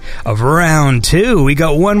end of round 2. We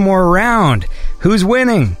got one more round. Who's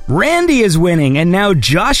winning? Randy is winning, and now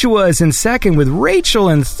Joshua is in second with Rachel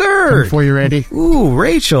in third. Before you're ready. Ooh,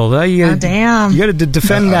 Rachel, damn. You got to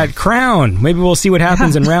defend that crown. Maybe we'll see what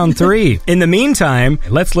happens in round 3. In the meantime,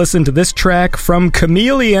 let's listen to this track from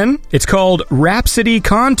Chameleon. It's called Rhapsody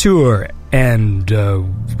Contour. And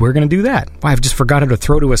we're going to do that. Wow, I've just forgot how to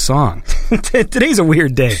throw to a song. Today's a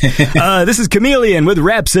weird day. This is Chameleon with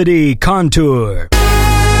Rhapsody Contour.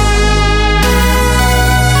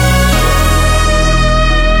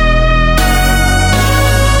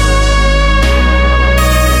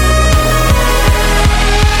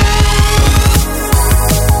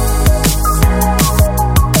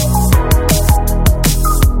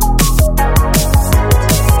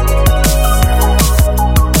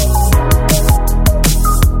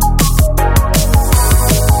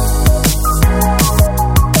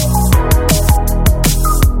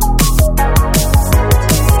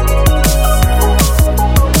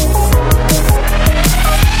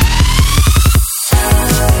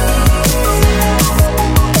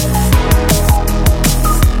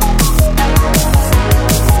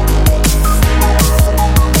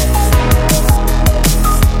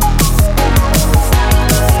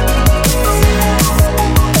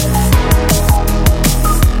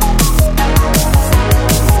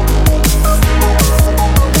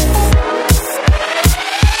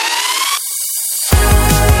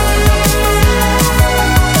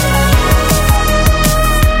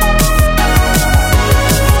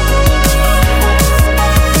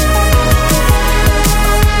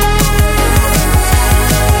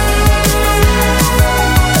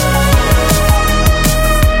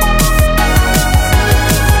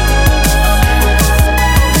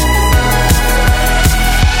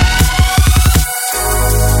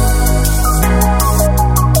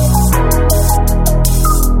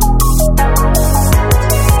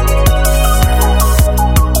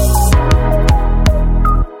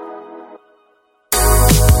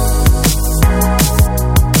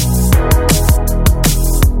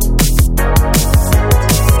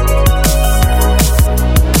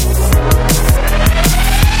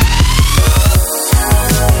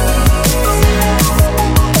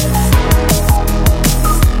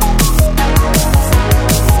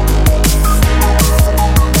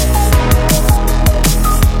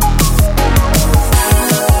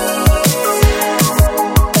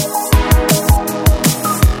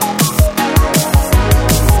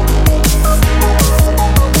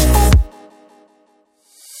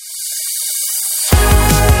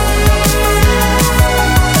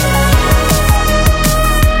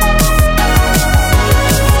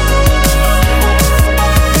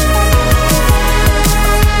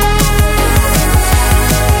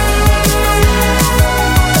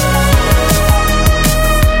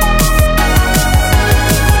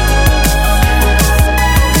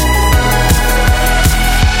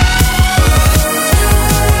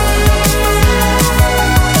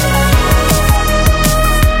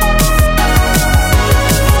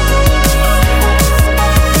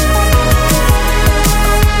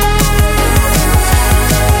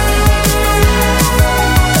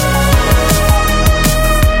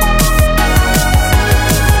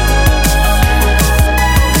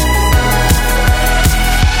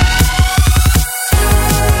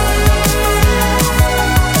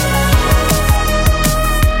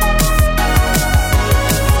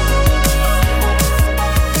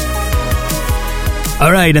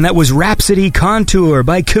 All right, and that was Rhapsody Contour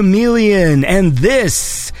by Chameleon, and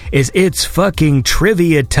this is It's Fucking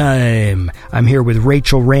Trivia Time. I'm here with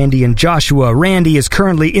Rachel, Randy, and Joshua. Randy is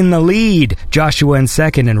currently in the lead, Joshua in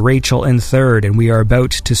second, and Rachel in third, and we are about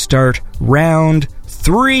to start round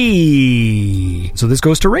 3. So this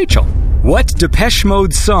goes to Rachel. What Depeche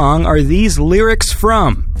Mode song are these lyrics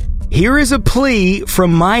from? Here is a plea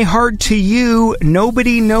from my heart to you,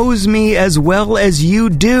 nobody knows me as well as you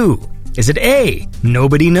do. Is it A,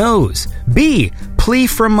 Nobody Knows, B, Plea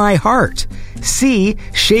from My Heart, C,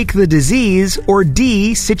 Shake the Disease, or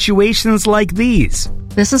D, Situations Like These?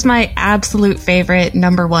 This is my absolute favorite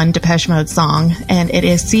number 1 Depeche Mode song, and it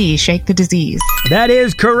is C, Shake the Disease. That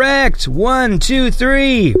is correct. 1, 2,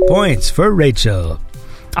 3 points for Rachel.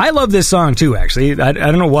 I love this song too, actually. I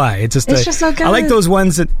don't know why. It's just so good. I like those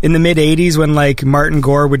ones that in the mid-'80s when like Martin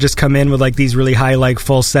Gore would just come in with like these really high like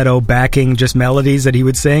falsetto backing just melodies that he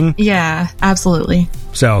would sing. Yeah, absolutely.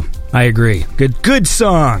 So, I agree. Good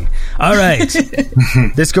song. All right.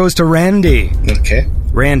 This goes to Randy. Okay.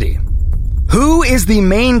 Randy. Who is the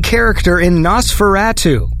main character in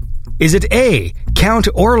Nosferatu? Is it A, Count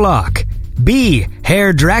Orlok, B,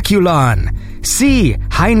 Herr Draculon, C,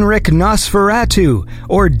 Heinrich Nosferatu,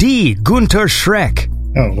 or D, Gunther Schreck?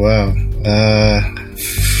 Oh, wow.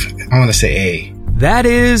 I want to say A. That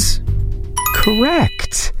is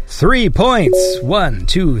correct. 3 points. 1,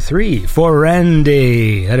 2, 3 for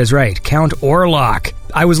Randy. That is right. Count Orlok.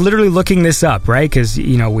 I was literally looking this up, right? Because,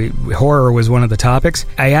 you know, horror was one of the topics.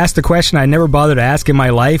 I asked the question I never bothered to ask in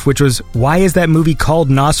my life, which was, why is that movie called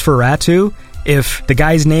Nosferatu if the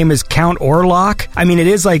guy's name is Count Orlok? I mean, it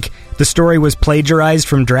is like the story was plagiarized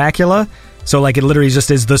from Dracula. So, like, it literally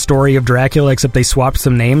just is the story of Dracula, except they swapped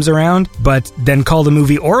some names around, but then called the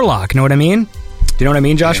movie Orlok. Know what I mean? Do you know what I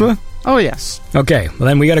mean, Joshua? Oh, yes. Okay, well,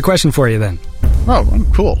 then we got a question for you then. Oh,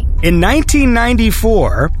 cool. In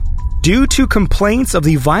 1994, due to complaints of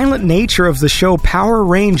the violent nature of the show Power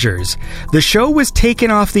Rangers, the show was taken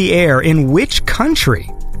off the air in which country?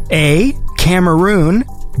 A, Cameroon,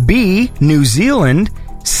 B, New Zealand,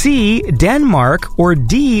 C, Denmark, or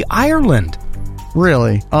D, Ireland?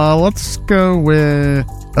 Really? Let's go with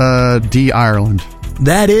D, Ireland.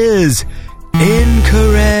 That is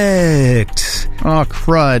incorrect. Oh,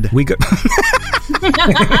 crud. We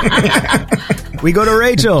go to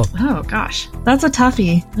Rachel. Oh gosh, that's a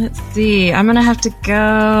toughie. Let's see. I'm gonna have to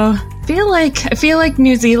go. I feel like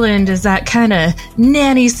New Zealand is that kind of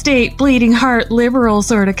nanny state, bleeding heart, liberal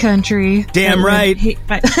sort of country. Damn right.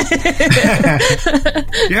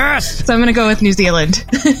 Yes. So I'm gonna go with New Zealand.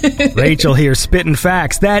 Rachel here spitting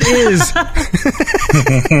facts. That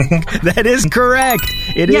is correct.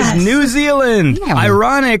 It is New Zealand. Yeah.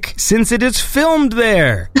 Ironic, since it is filmed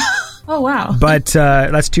there. Oh, wow. But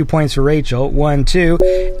that's 2 points for Rachel. 1,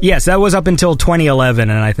 2. Yes, that was up until 2011,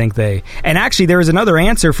 and I think they... And actually, there was another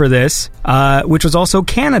answer for this, which was also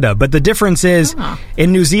Canada. But the difference is,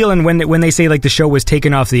 in New Zealand, when they say, like, the show was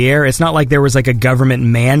taken off the air, it's not like there was, like, a government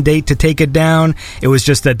mandate to take it down. It was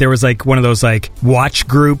just that there was, like, one of those, like, watch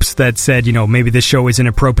groups that said, you know, maybe this show isn't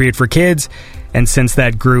appropriate for kids. And since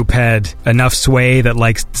that group had enough sway that,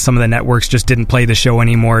 like, some of the networks just didn't play the show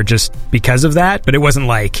anymore just because of that. But it wasn't,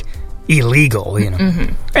 like... illegal, you know.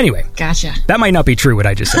 Mm-hmm. Anyway. Gotcha. That might not be true, what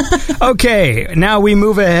I just said. Okay, now we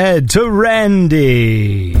move ahead to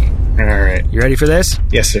Randy. All right. You ready for this?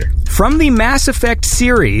 Yes, sir. From the Mass Effect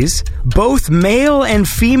series, both male and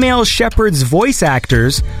female Shepard's voice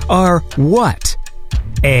actors are what?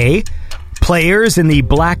 A, players in the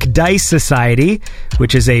Black Dice Society,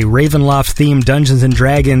 which is a Ravenloft-themed Dungeons &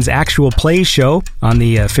 Dragons actual play show on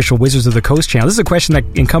the official Wizards of the Coast channel. This is a question that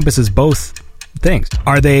encompasses both things.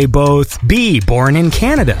 Are they both B, born in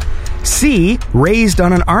Canada, C, raised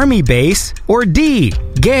on an army base, or D,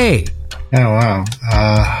 gay? Oh, wow.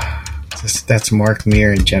 That's Mark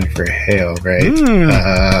Meer and Jennifer Hale, right?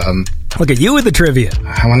 Look at you with the trivia.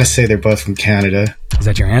 I want to say they're both from Canada. Is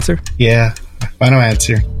that your answer? Yeah. Final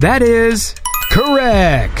answer. That is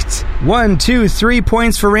correct. 1, 2, 3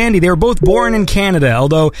 points for Randy. They were both born in Canada,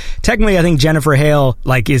 although technically I think Jennifer Hale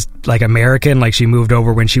is American, like she moved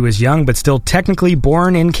over when she was young, but still technically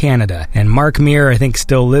born in Canada. And Mark Meer, I think,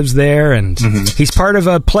 still lives there, and he's part of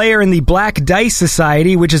a player in the Black Dice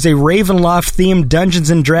Society, which is a Ravenloft-themed Dungeons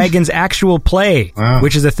 & Dragons actual play,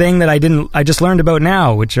 which is a thing that I just learned about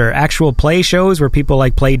now, which are actual play shows where people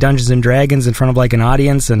play Dungeons & Dragons in front of an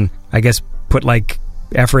audience and I guess put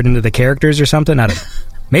effort into the characters or something. I don't know.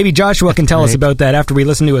 Maybe Joshua can tell us about that after we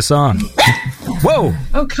listen to a song. Whoa!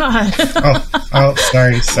 Oh, God. oh,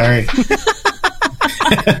 sorry.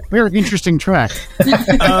 Very interesting track.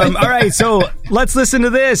 All right, so let's listen to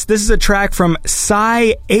this. This is a track from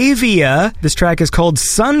Cy Avia. This track is called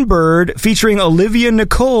Sunbird, featuring Olivia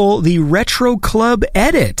Nicole, the Retro Club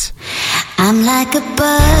edit. I'm like a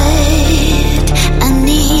bird, an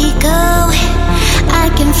eagle. I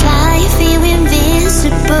can fly, feel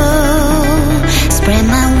invincible. Spread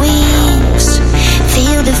my wings,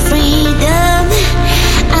 feel the freedom.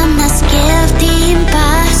 I'm not scared of the impossible.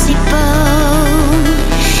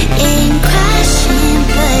 Ain't crashing,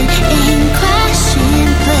 but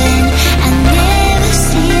I never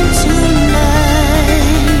seem to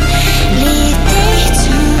learn. Live day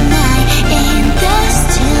to night, ain't dusk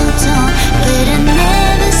till dawn, but I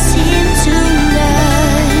never seem to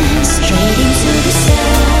learn. Straight into the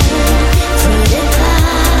sun, through the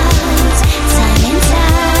clouds, time and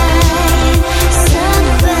time.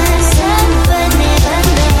 Sunbird never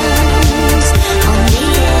learns. On the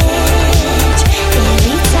edge,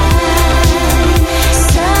 every time.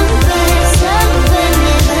 Sunbird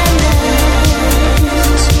never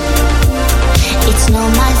learns. It's not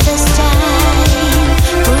my first time,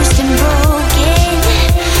 bruised and broken.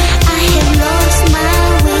 I have lost my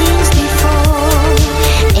wings before,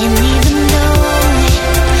 and even though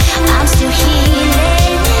I'm still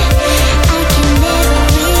healing, I can never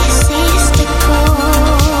resist the call.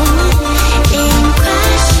 Ain't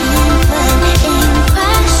crashing,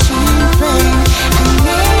 but I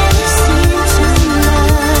never seem to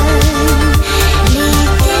learn.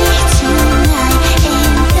 Live day to night,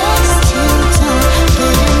 ain't dusk till dawn,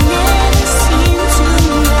 but I never seem to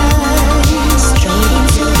learn. Straight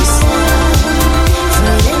into the sun,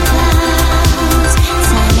 through the clouds,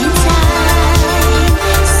 time and time.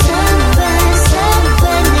 Sunbird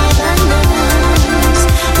never learns.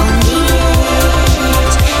 On the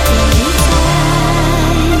edge, every time.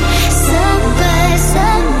 Sunbird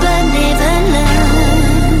never learns.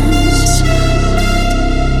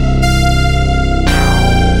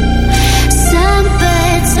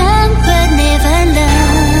 Sunbird never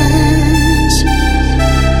learns.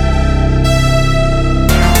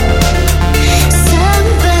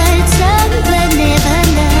 Sunbird never learns.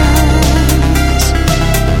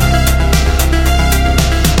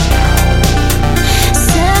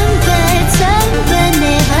 Sunbird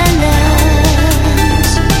never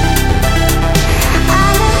learns.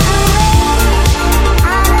 Out of the way,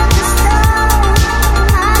 out of the storm, out of the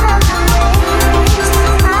waves, out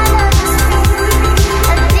of the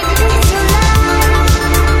sea, addicted to life,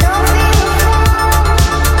 don't feel alone.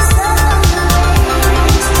 Stuck on the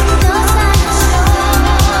waves, don't find a shore.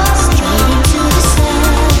 Straight into the sun,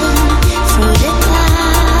 through the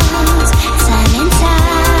clouds, time and time.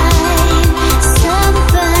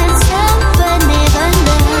 Sunbird never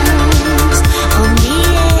learns. On the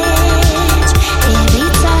edge, every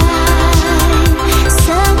time.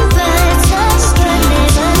 Sunbird never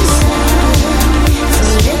learns.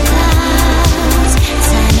 Through the clouds,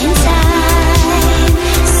 time and time.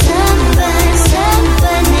 Sunbird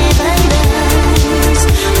never learns.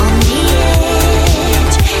 On the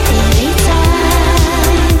edge, every time.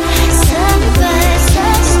 Sunbird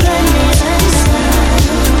never learns.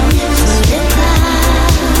 Through the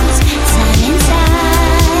clouds, time and time.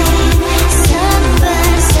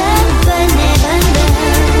 Sunbird never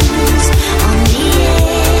learns. On the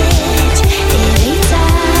edge, every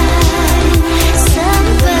time.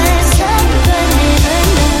 Sunbird never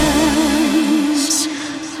learns.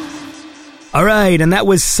 All right, and that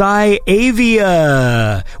was Cy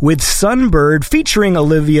Avia with Sunbird featuring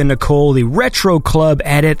Olivia Nicole, the Retro Club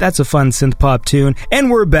edit. That's a fun synth pop tune.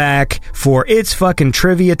 And we're back for It's Fucking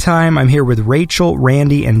Trivia Time. I'm here with Rachel,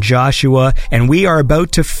 Randy, and Joshua, and we are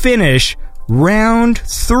about to finish round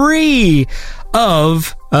 3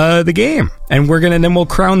 of the game. And then we'll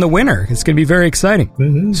crown the winner. It's going to be very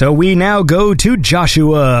exciting. So we now go to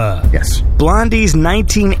Joshua. Yes. Blondie's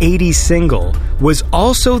 1980 single was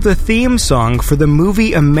also the theme song for the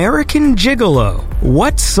movie American Gigolo.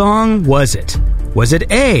 What song was it? Was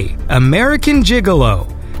it A, American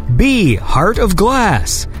Gigolo, B, Heart of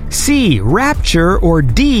Glass, C, Rapture, or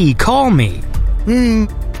D, Call Me?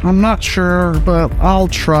 I'm not sure, but I'll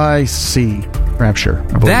try C, Rapture.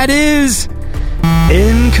 That is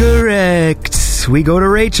incorrect. We go to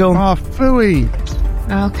Rachel. Oh, phooey.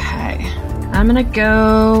 Okay. I'm going to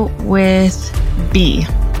go with B.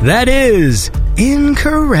 That is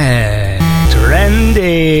incorrect.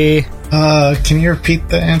 Randy. Can you repeat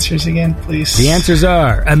the answers again, please? The answers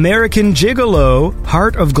are American Gigolo,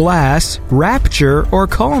 Heart of Glass, Rapture, or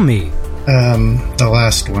Call Me. The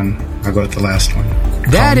last one. I'll go with the last one.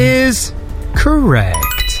 That is correct.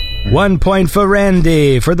 1 point for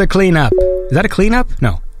Randy for the cleanup. Is that a cleanup?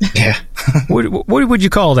 No. Yeah. What would you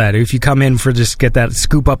call that if you come in for just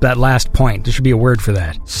scoop up that last point? There should be a word for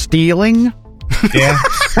that. Stealing? Yeah.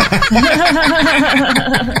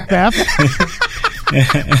 Theft?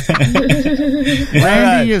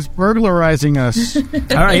 Randy is burglarizing us. All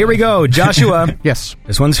right, here we go. Joshua. Yes.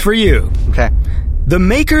 This one's for you. Okay. The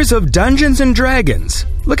makers of Dungeons & Dragons.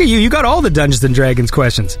 Look at you. You got all the Dungeons & Dragons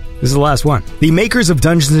questions. This is the last one. The makers of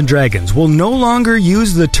Dungeons & Dragons will no longer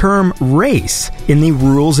use the term race in the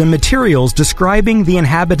rules and materials describing the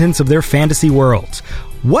inhabitants of their fantasy worlds.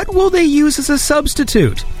 What will they use as a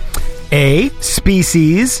substitute? A.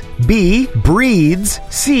 Species. B. Breeds.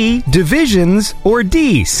 C. Divisions. Or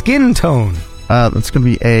D. Skin tone. That's going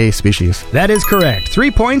to be A, species. That is correct.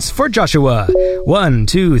 3 points for Joshua. 1,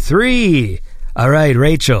 2, 3. All right,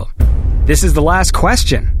 Rachel. This is the last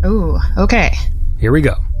question. Ooh, okay. Here we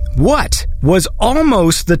go. What was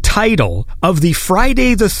almost the title of the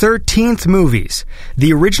Friday the 13th movies?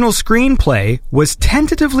 The original screenplay was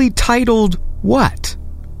tentatively titled what?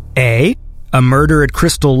 A. A Murder at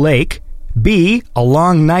Crystal Lake. B. A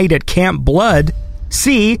Long Night at Camp Blood.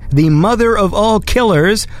 C. The Mother of All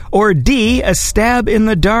Killers. Or D. A Stab in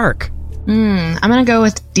the Dark. I'm gonna go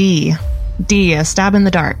with D. D, A Stab in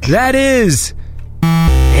the Dark. That is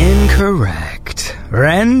incorrect.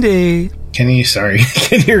 Randy. Can you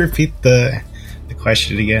repeat the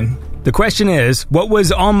question again? The question is, what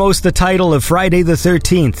was almost the title of Friday the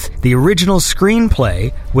 13th? The original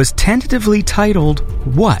screenplay was tentatively titled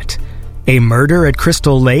what? A Murder at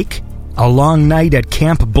Crystal Lake? A Long Night at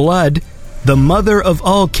Camp Blood? The Mother of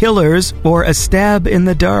All Killers? Or A Stab in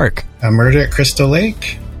the Dark? A Murder at Crystal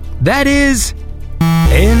Lake? That is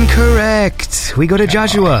incorrect. We go to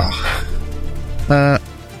Joshua.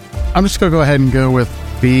 I'm just going to go ahead and go with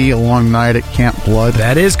B, A Long Night at Camp Blood.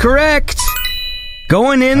 That is correct.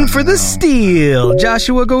 Going in for the steal.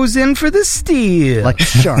 Joshua goes in for the steal. Like a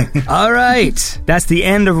shark. All right. That's the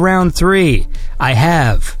end of round 3. I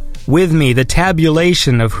have with me the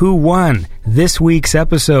tabulation of who won this week's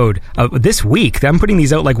episode. This week? I'm putting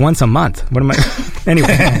these out like once a month. What am I?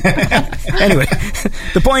 Anyway,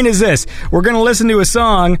 the point is this. We're going to listen to a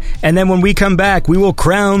song, and then when we come back, we will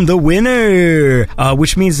crown the winner.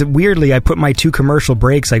 Which means that, weirdly, I put my 2 commercial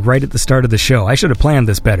breaks like right at the start of the show. I should have planned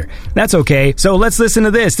this better. That's okay. So let's listen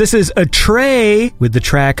to this. This is Atray with the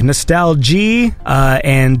track Nostalgie,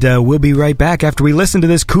 and we'll be right back after we listen to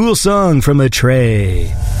this cool song from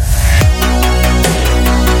Atray.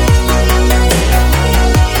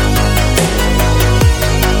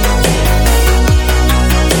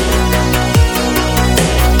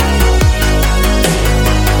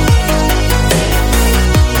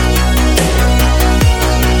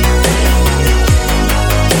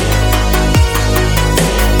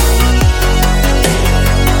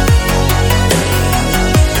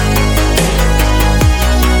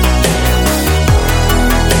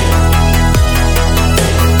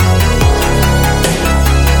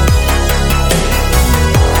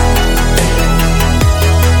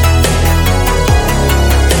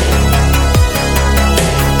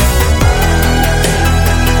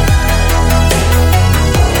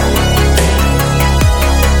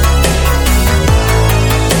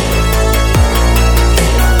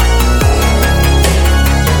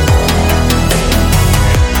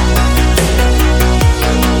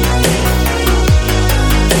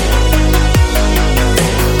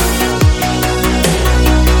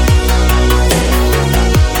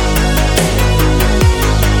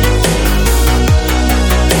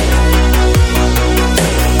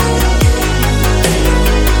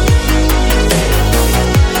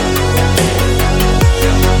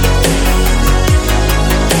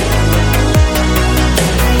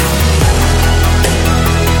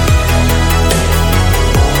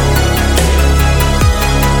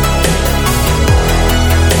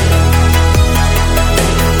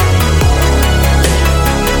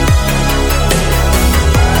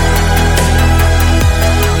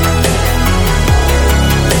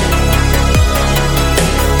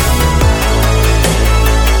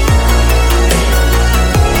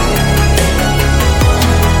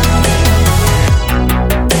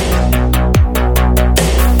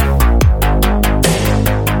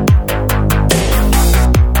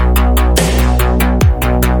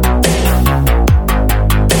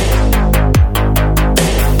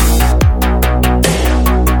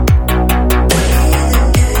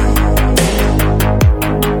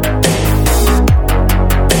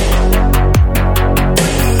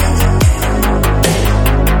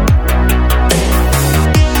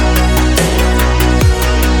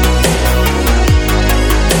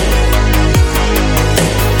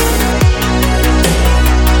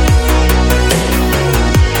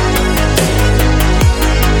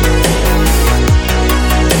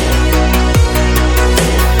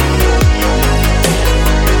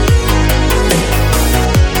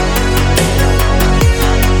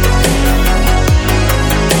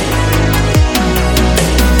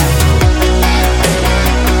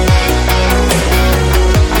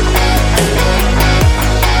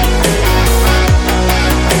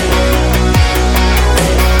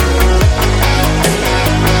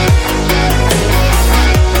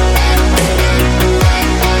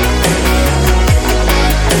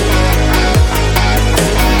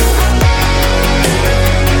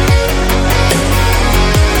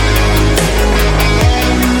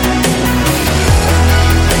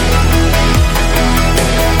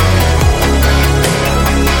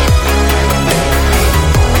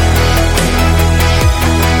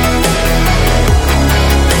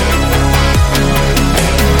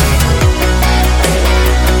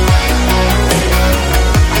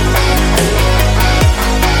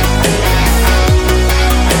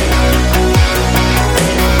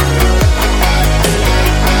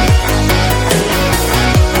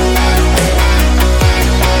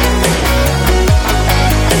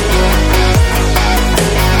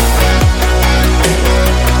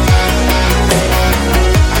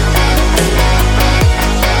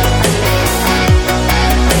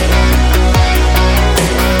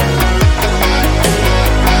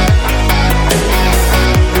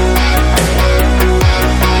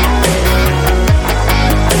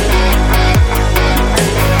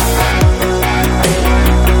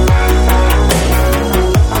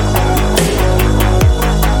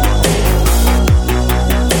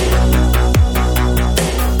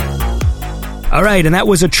 right, and that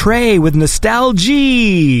was a Trey with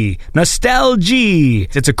Nostalgie.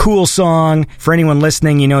 Nostalgie. It's a cool song. For anyone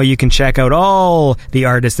listening, you know you can check out all the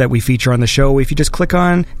artists that we feature on the show if you just click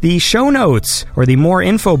on the show notes or the more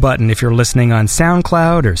info button if you're listening on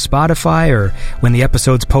SoundCloud or Spotify, or when the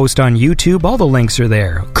episodes post on YouTube. All the links are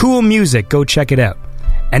there. Cool music. Go check it out.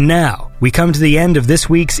 And now, we come to the end of this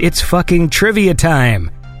week's It's Fucking Trivia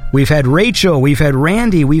Time. We've had Rachel, we've had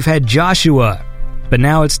Randy, we've had Joshua. But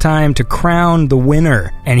now it's time to crown the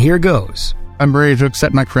winner. And here goes. I'm ready to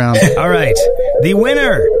accept my crown. All right. The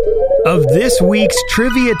winner of this week's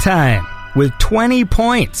Trivia Time with 20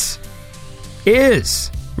 points is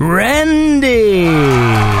Randy.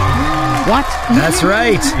 What? That's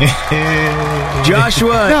right.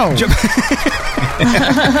 Joshua. No.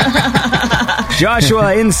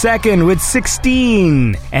 Joshua in second with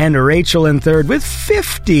 16, and Rachel in third with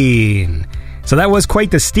 15. So that was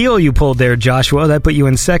quite the steal you pulled there, Joshua. That put you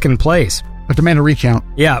in second place. I demand a recount.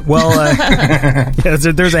 Yeah, well,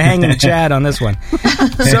 there's a hanging Chad on this one.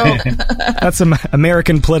 So that's some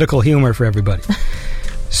American political humor for everybody.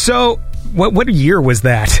 So what year was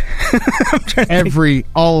that?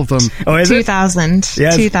 All of them. Oh, is 2000. it?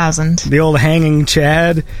 Yes. 2000. The old hanging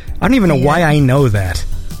Chad. I don't even know why I know that.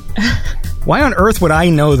 Why on earth would I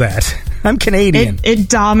know that? I'm Canadian. It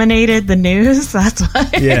dominated the news. That's why.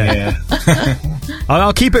 Yeah.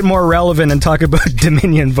 I'll keep it more relevant and talk about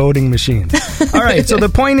Dominion voting machines. All right, so the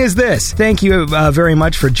point is this. Thank you very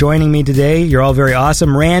much for joining me today. You're all very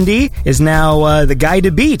awesome. Randy is now the guy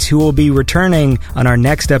to beat, who will be returning on our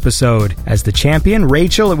next episode as the champion.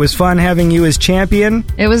 Rachel, it was fun having you as champion.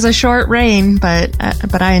 It was a short reign, but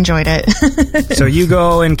I enjoyed it. So you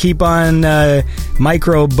go and keep on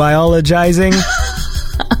microbiologizing.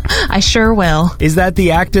 I sure will. Is that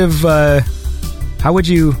the active... how would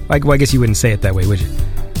you... I guess you wouldn't say it that way, would you?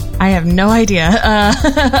 I have no idea.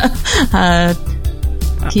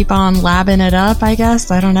 Keep on labbing it up, I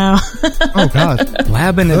guess. I don't know. Oh, God.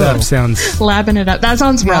 Labbing it up sounds... Labbing it up. That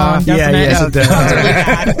sounds wrong, doesn't it? Yes, it does. Sounds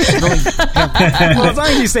really bad. Well, as long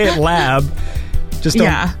as you say it lab, just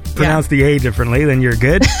don't pronounce the A differently, then you're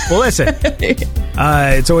good. Well, listen,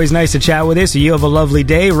 it's always nice to chat with you, so you have a lovely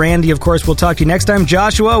day. Randy, of course, we'll talk to you next time.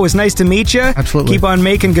 Joshua, it was nice to meet you. Absolutely. Keep on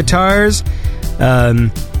making guitars.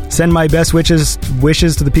 Send my best wishes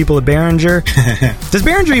to the people at Behringer. Does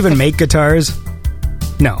Behringer even make guitars?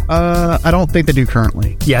 No. I don't think they do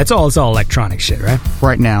currently. Yeah, it's all electronic shit, right?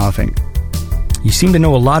 Right now, I think. You seem to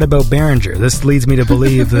know a lot about Behringer. This leads me to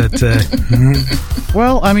believe that...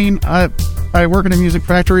 Well, I mean, I work in a music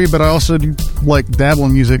factory, but I also do, dabble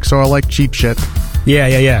in music, so I like cheap shit.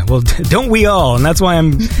 Yeah. Well, don't we all? And that's why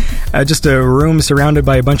I'm just a room surrounded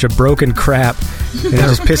by a bunch of broken crap. And it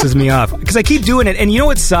just pisses me off. Because I keep doing it, and you know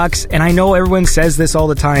what sucks? And I know everyone says this all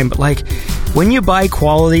the time, but when you buy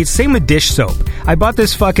quality, it's the same with dish soap. I bought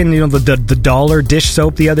this fucking, the dollar dish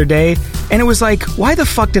soap the other day, and it was like, why the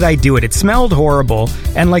fuck did I do it? It smelled horrible,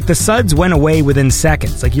 and the suds went away within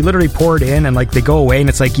seconds. You literally pour it in, and they go away, and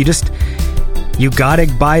it's you gotta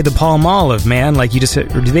buy the Palmolive, man.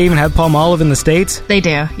 Do they even have Palmolive in the States? They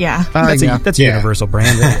do, yeah. That's a universal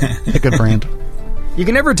brand, right? A good brand. You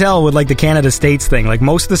can never tell with the Canada States thing.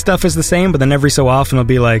 Most of the stuff is the same, but then every so often it'll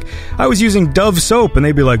be I was using Dove soap, and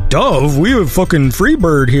they'd be like, Dove? We have fucking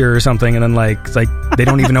Freebird here or something, and then it's they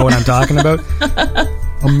don't even know what I'm talking about.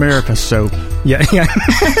 America soap. Yeah.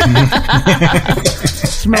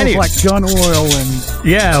 Smells like gun oil and...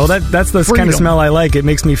 Yeah, well that's the kind of smell I like. It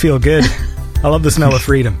makes me feel good. I love the smell of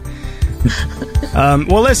freedom.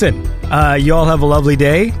 Well, listen, you all have a lovely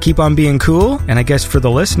day. Keep on being cool. And I guess for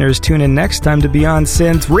the listeners, tune in next time to Beyond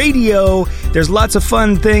Synth Radio. There's lots of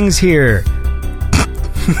fun things here.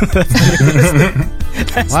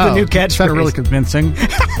 That's the new catchphrase. That's really convincing.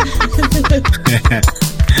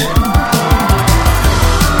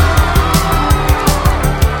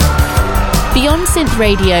 Beyond Synth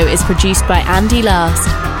Radio is produced by Andy Last.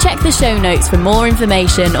 Check the show notes for more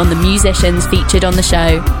information on the musicians featured on the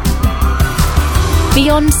show.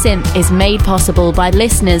 Beyond Synth is made possible by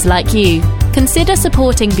listeners like you. Consider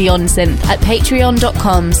supporting Beyond Synth at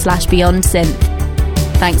patreon.com/BeyondSynth.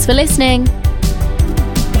 Thanks for listening.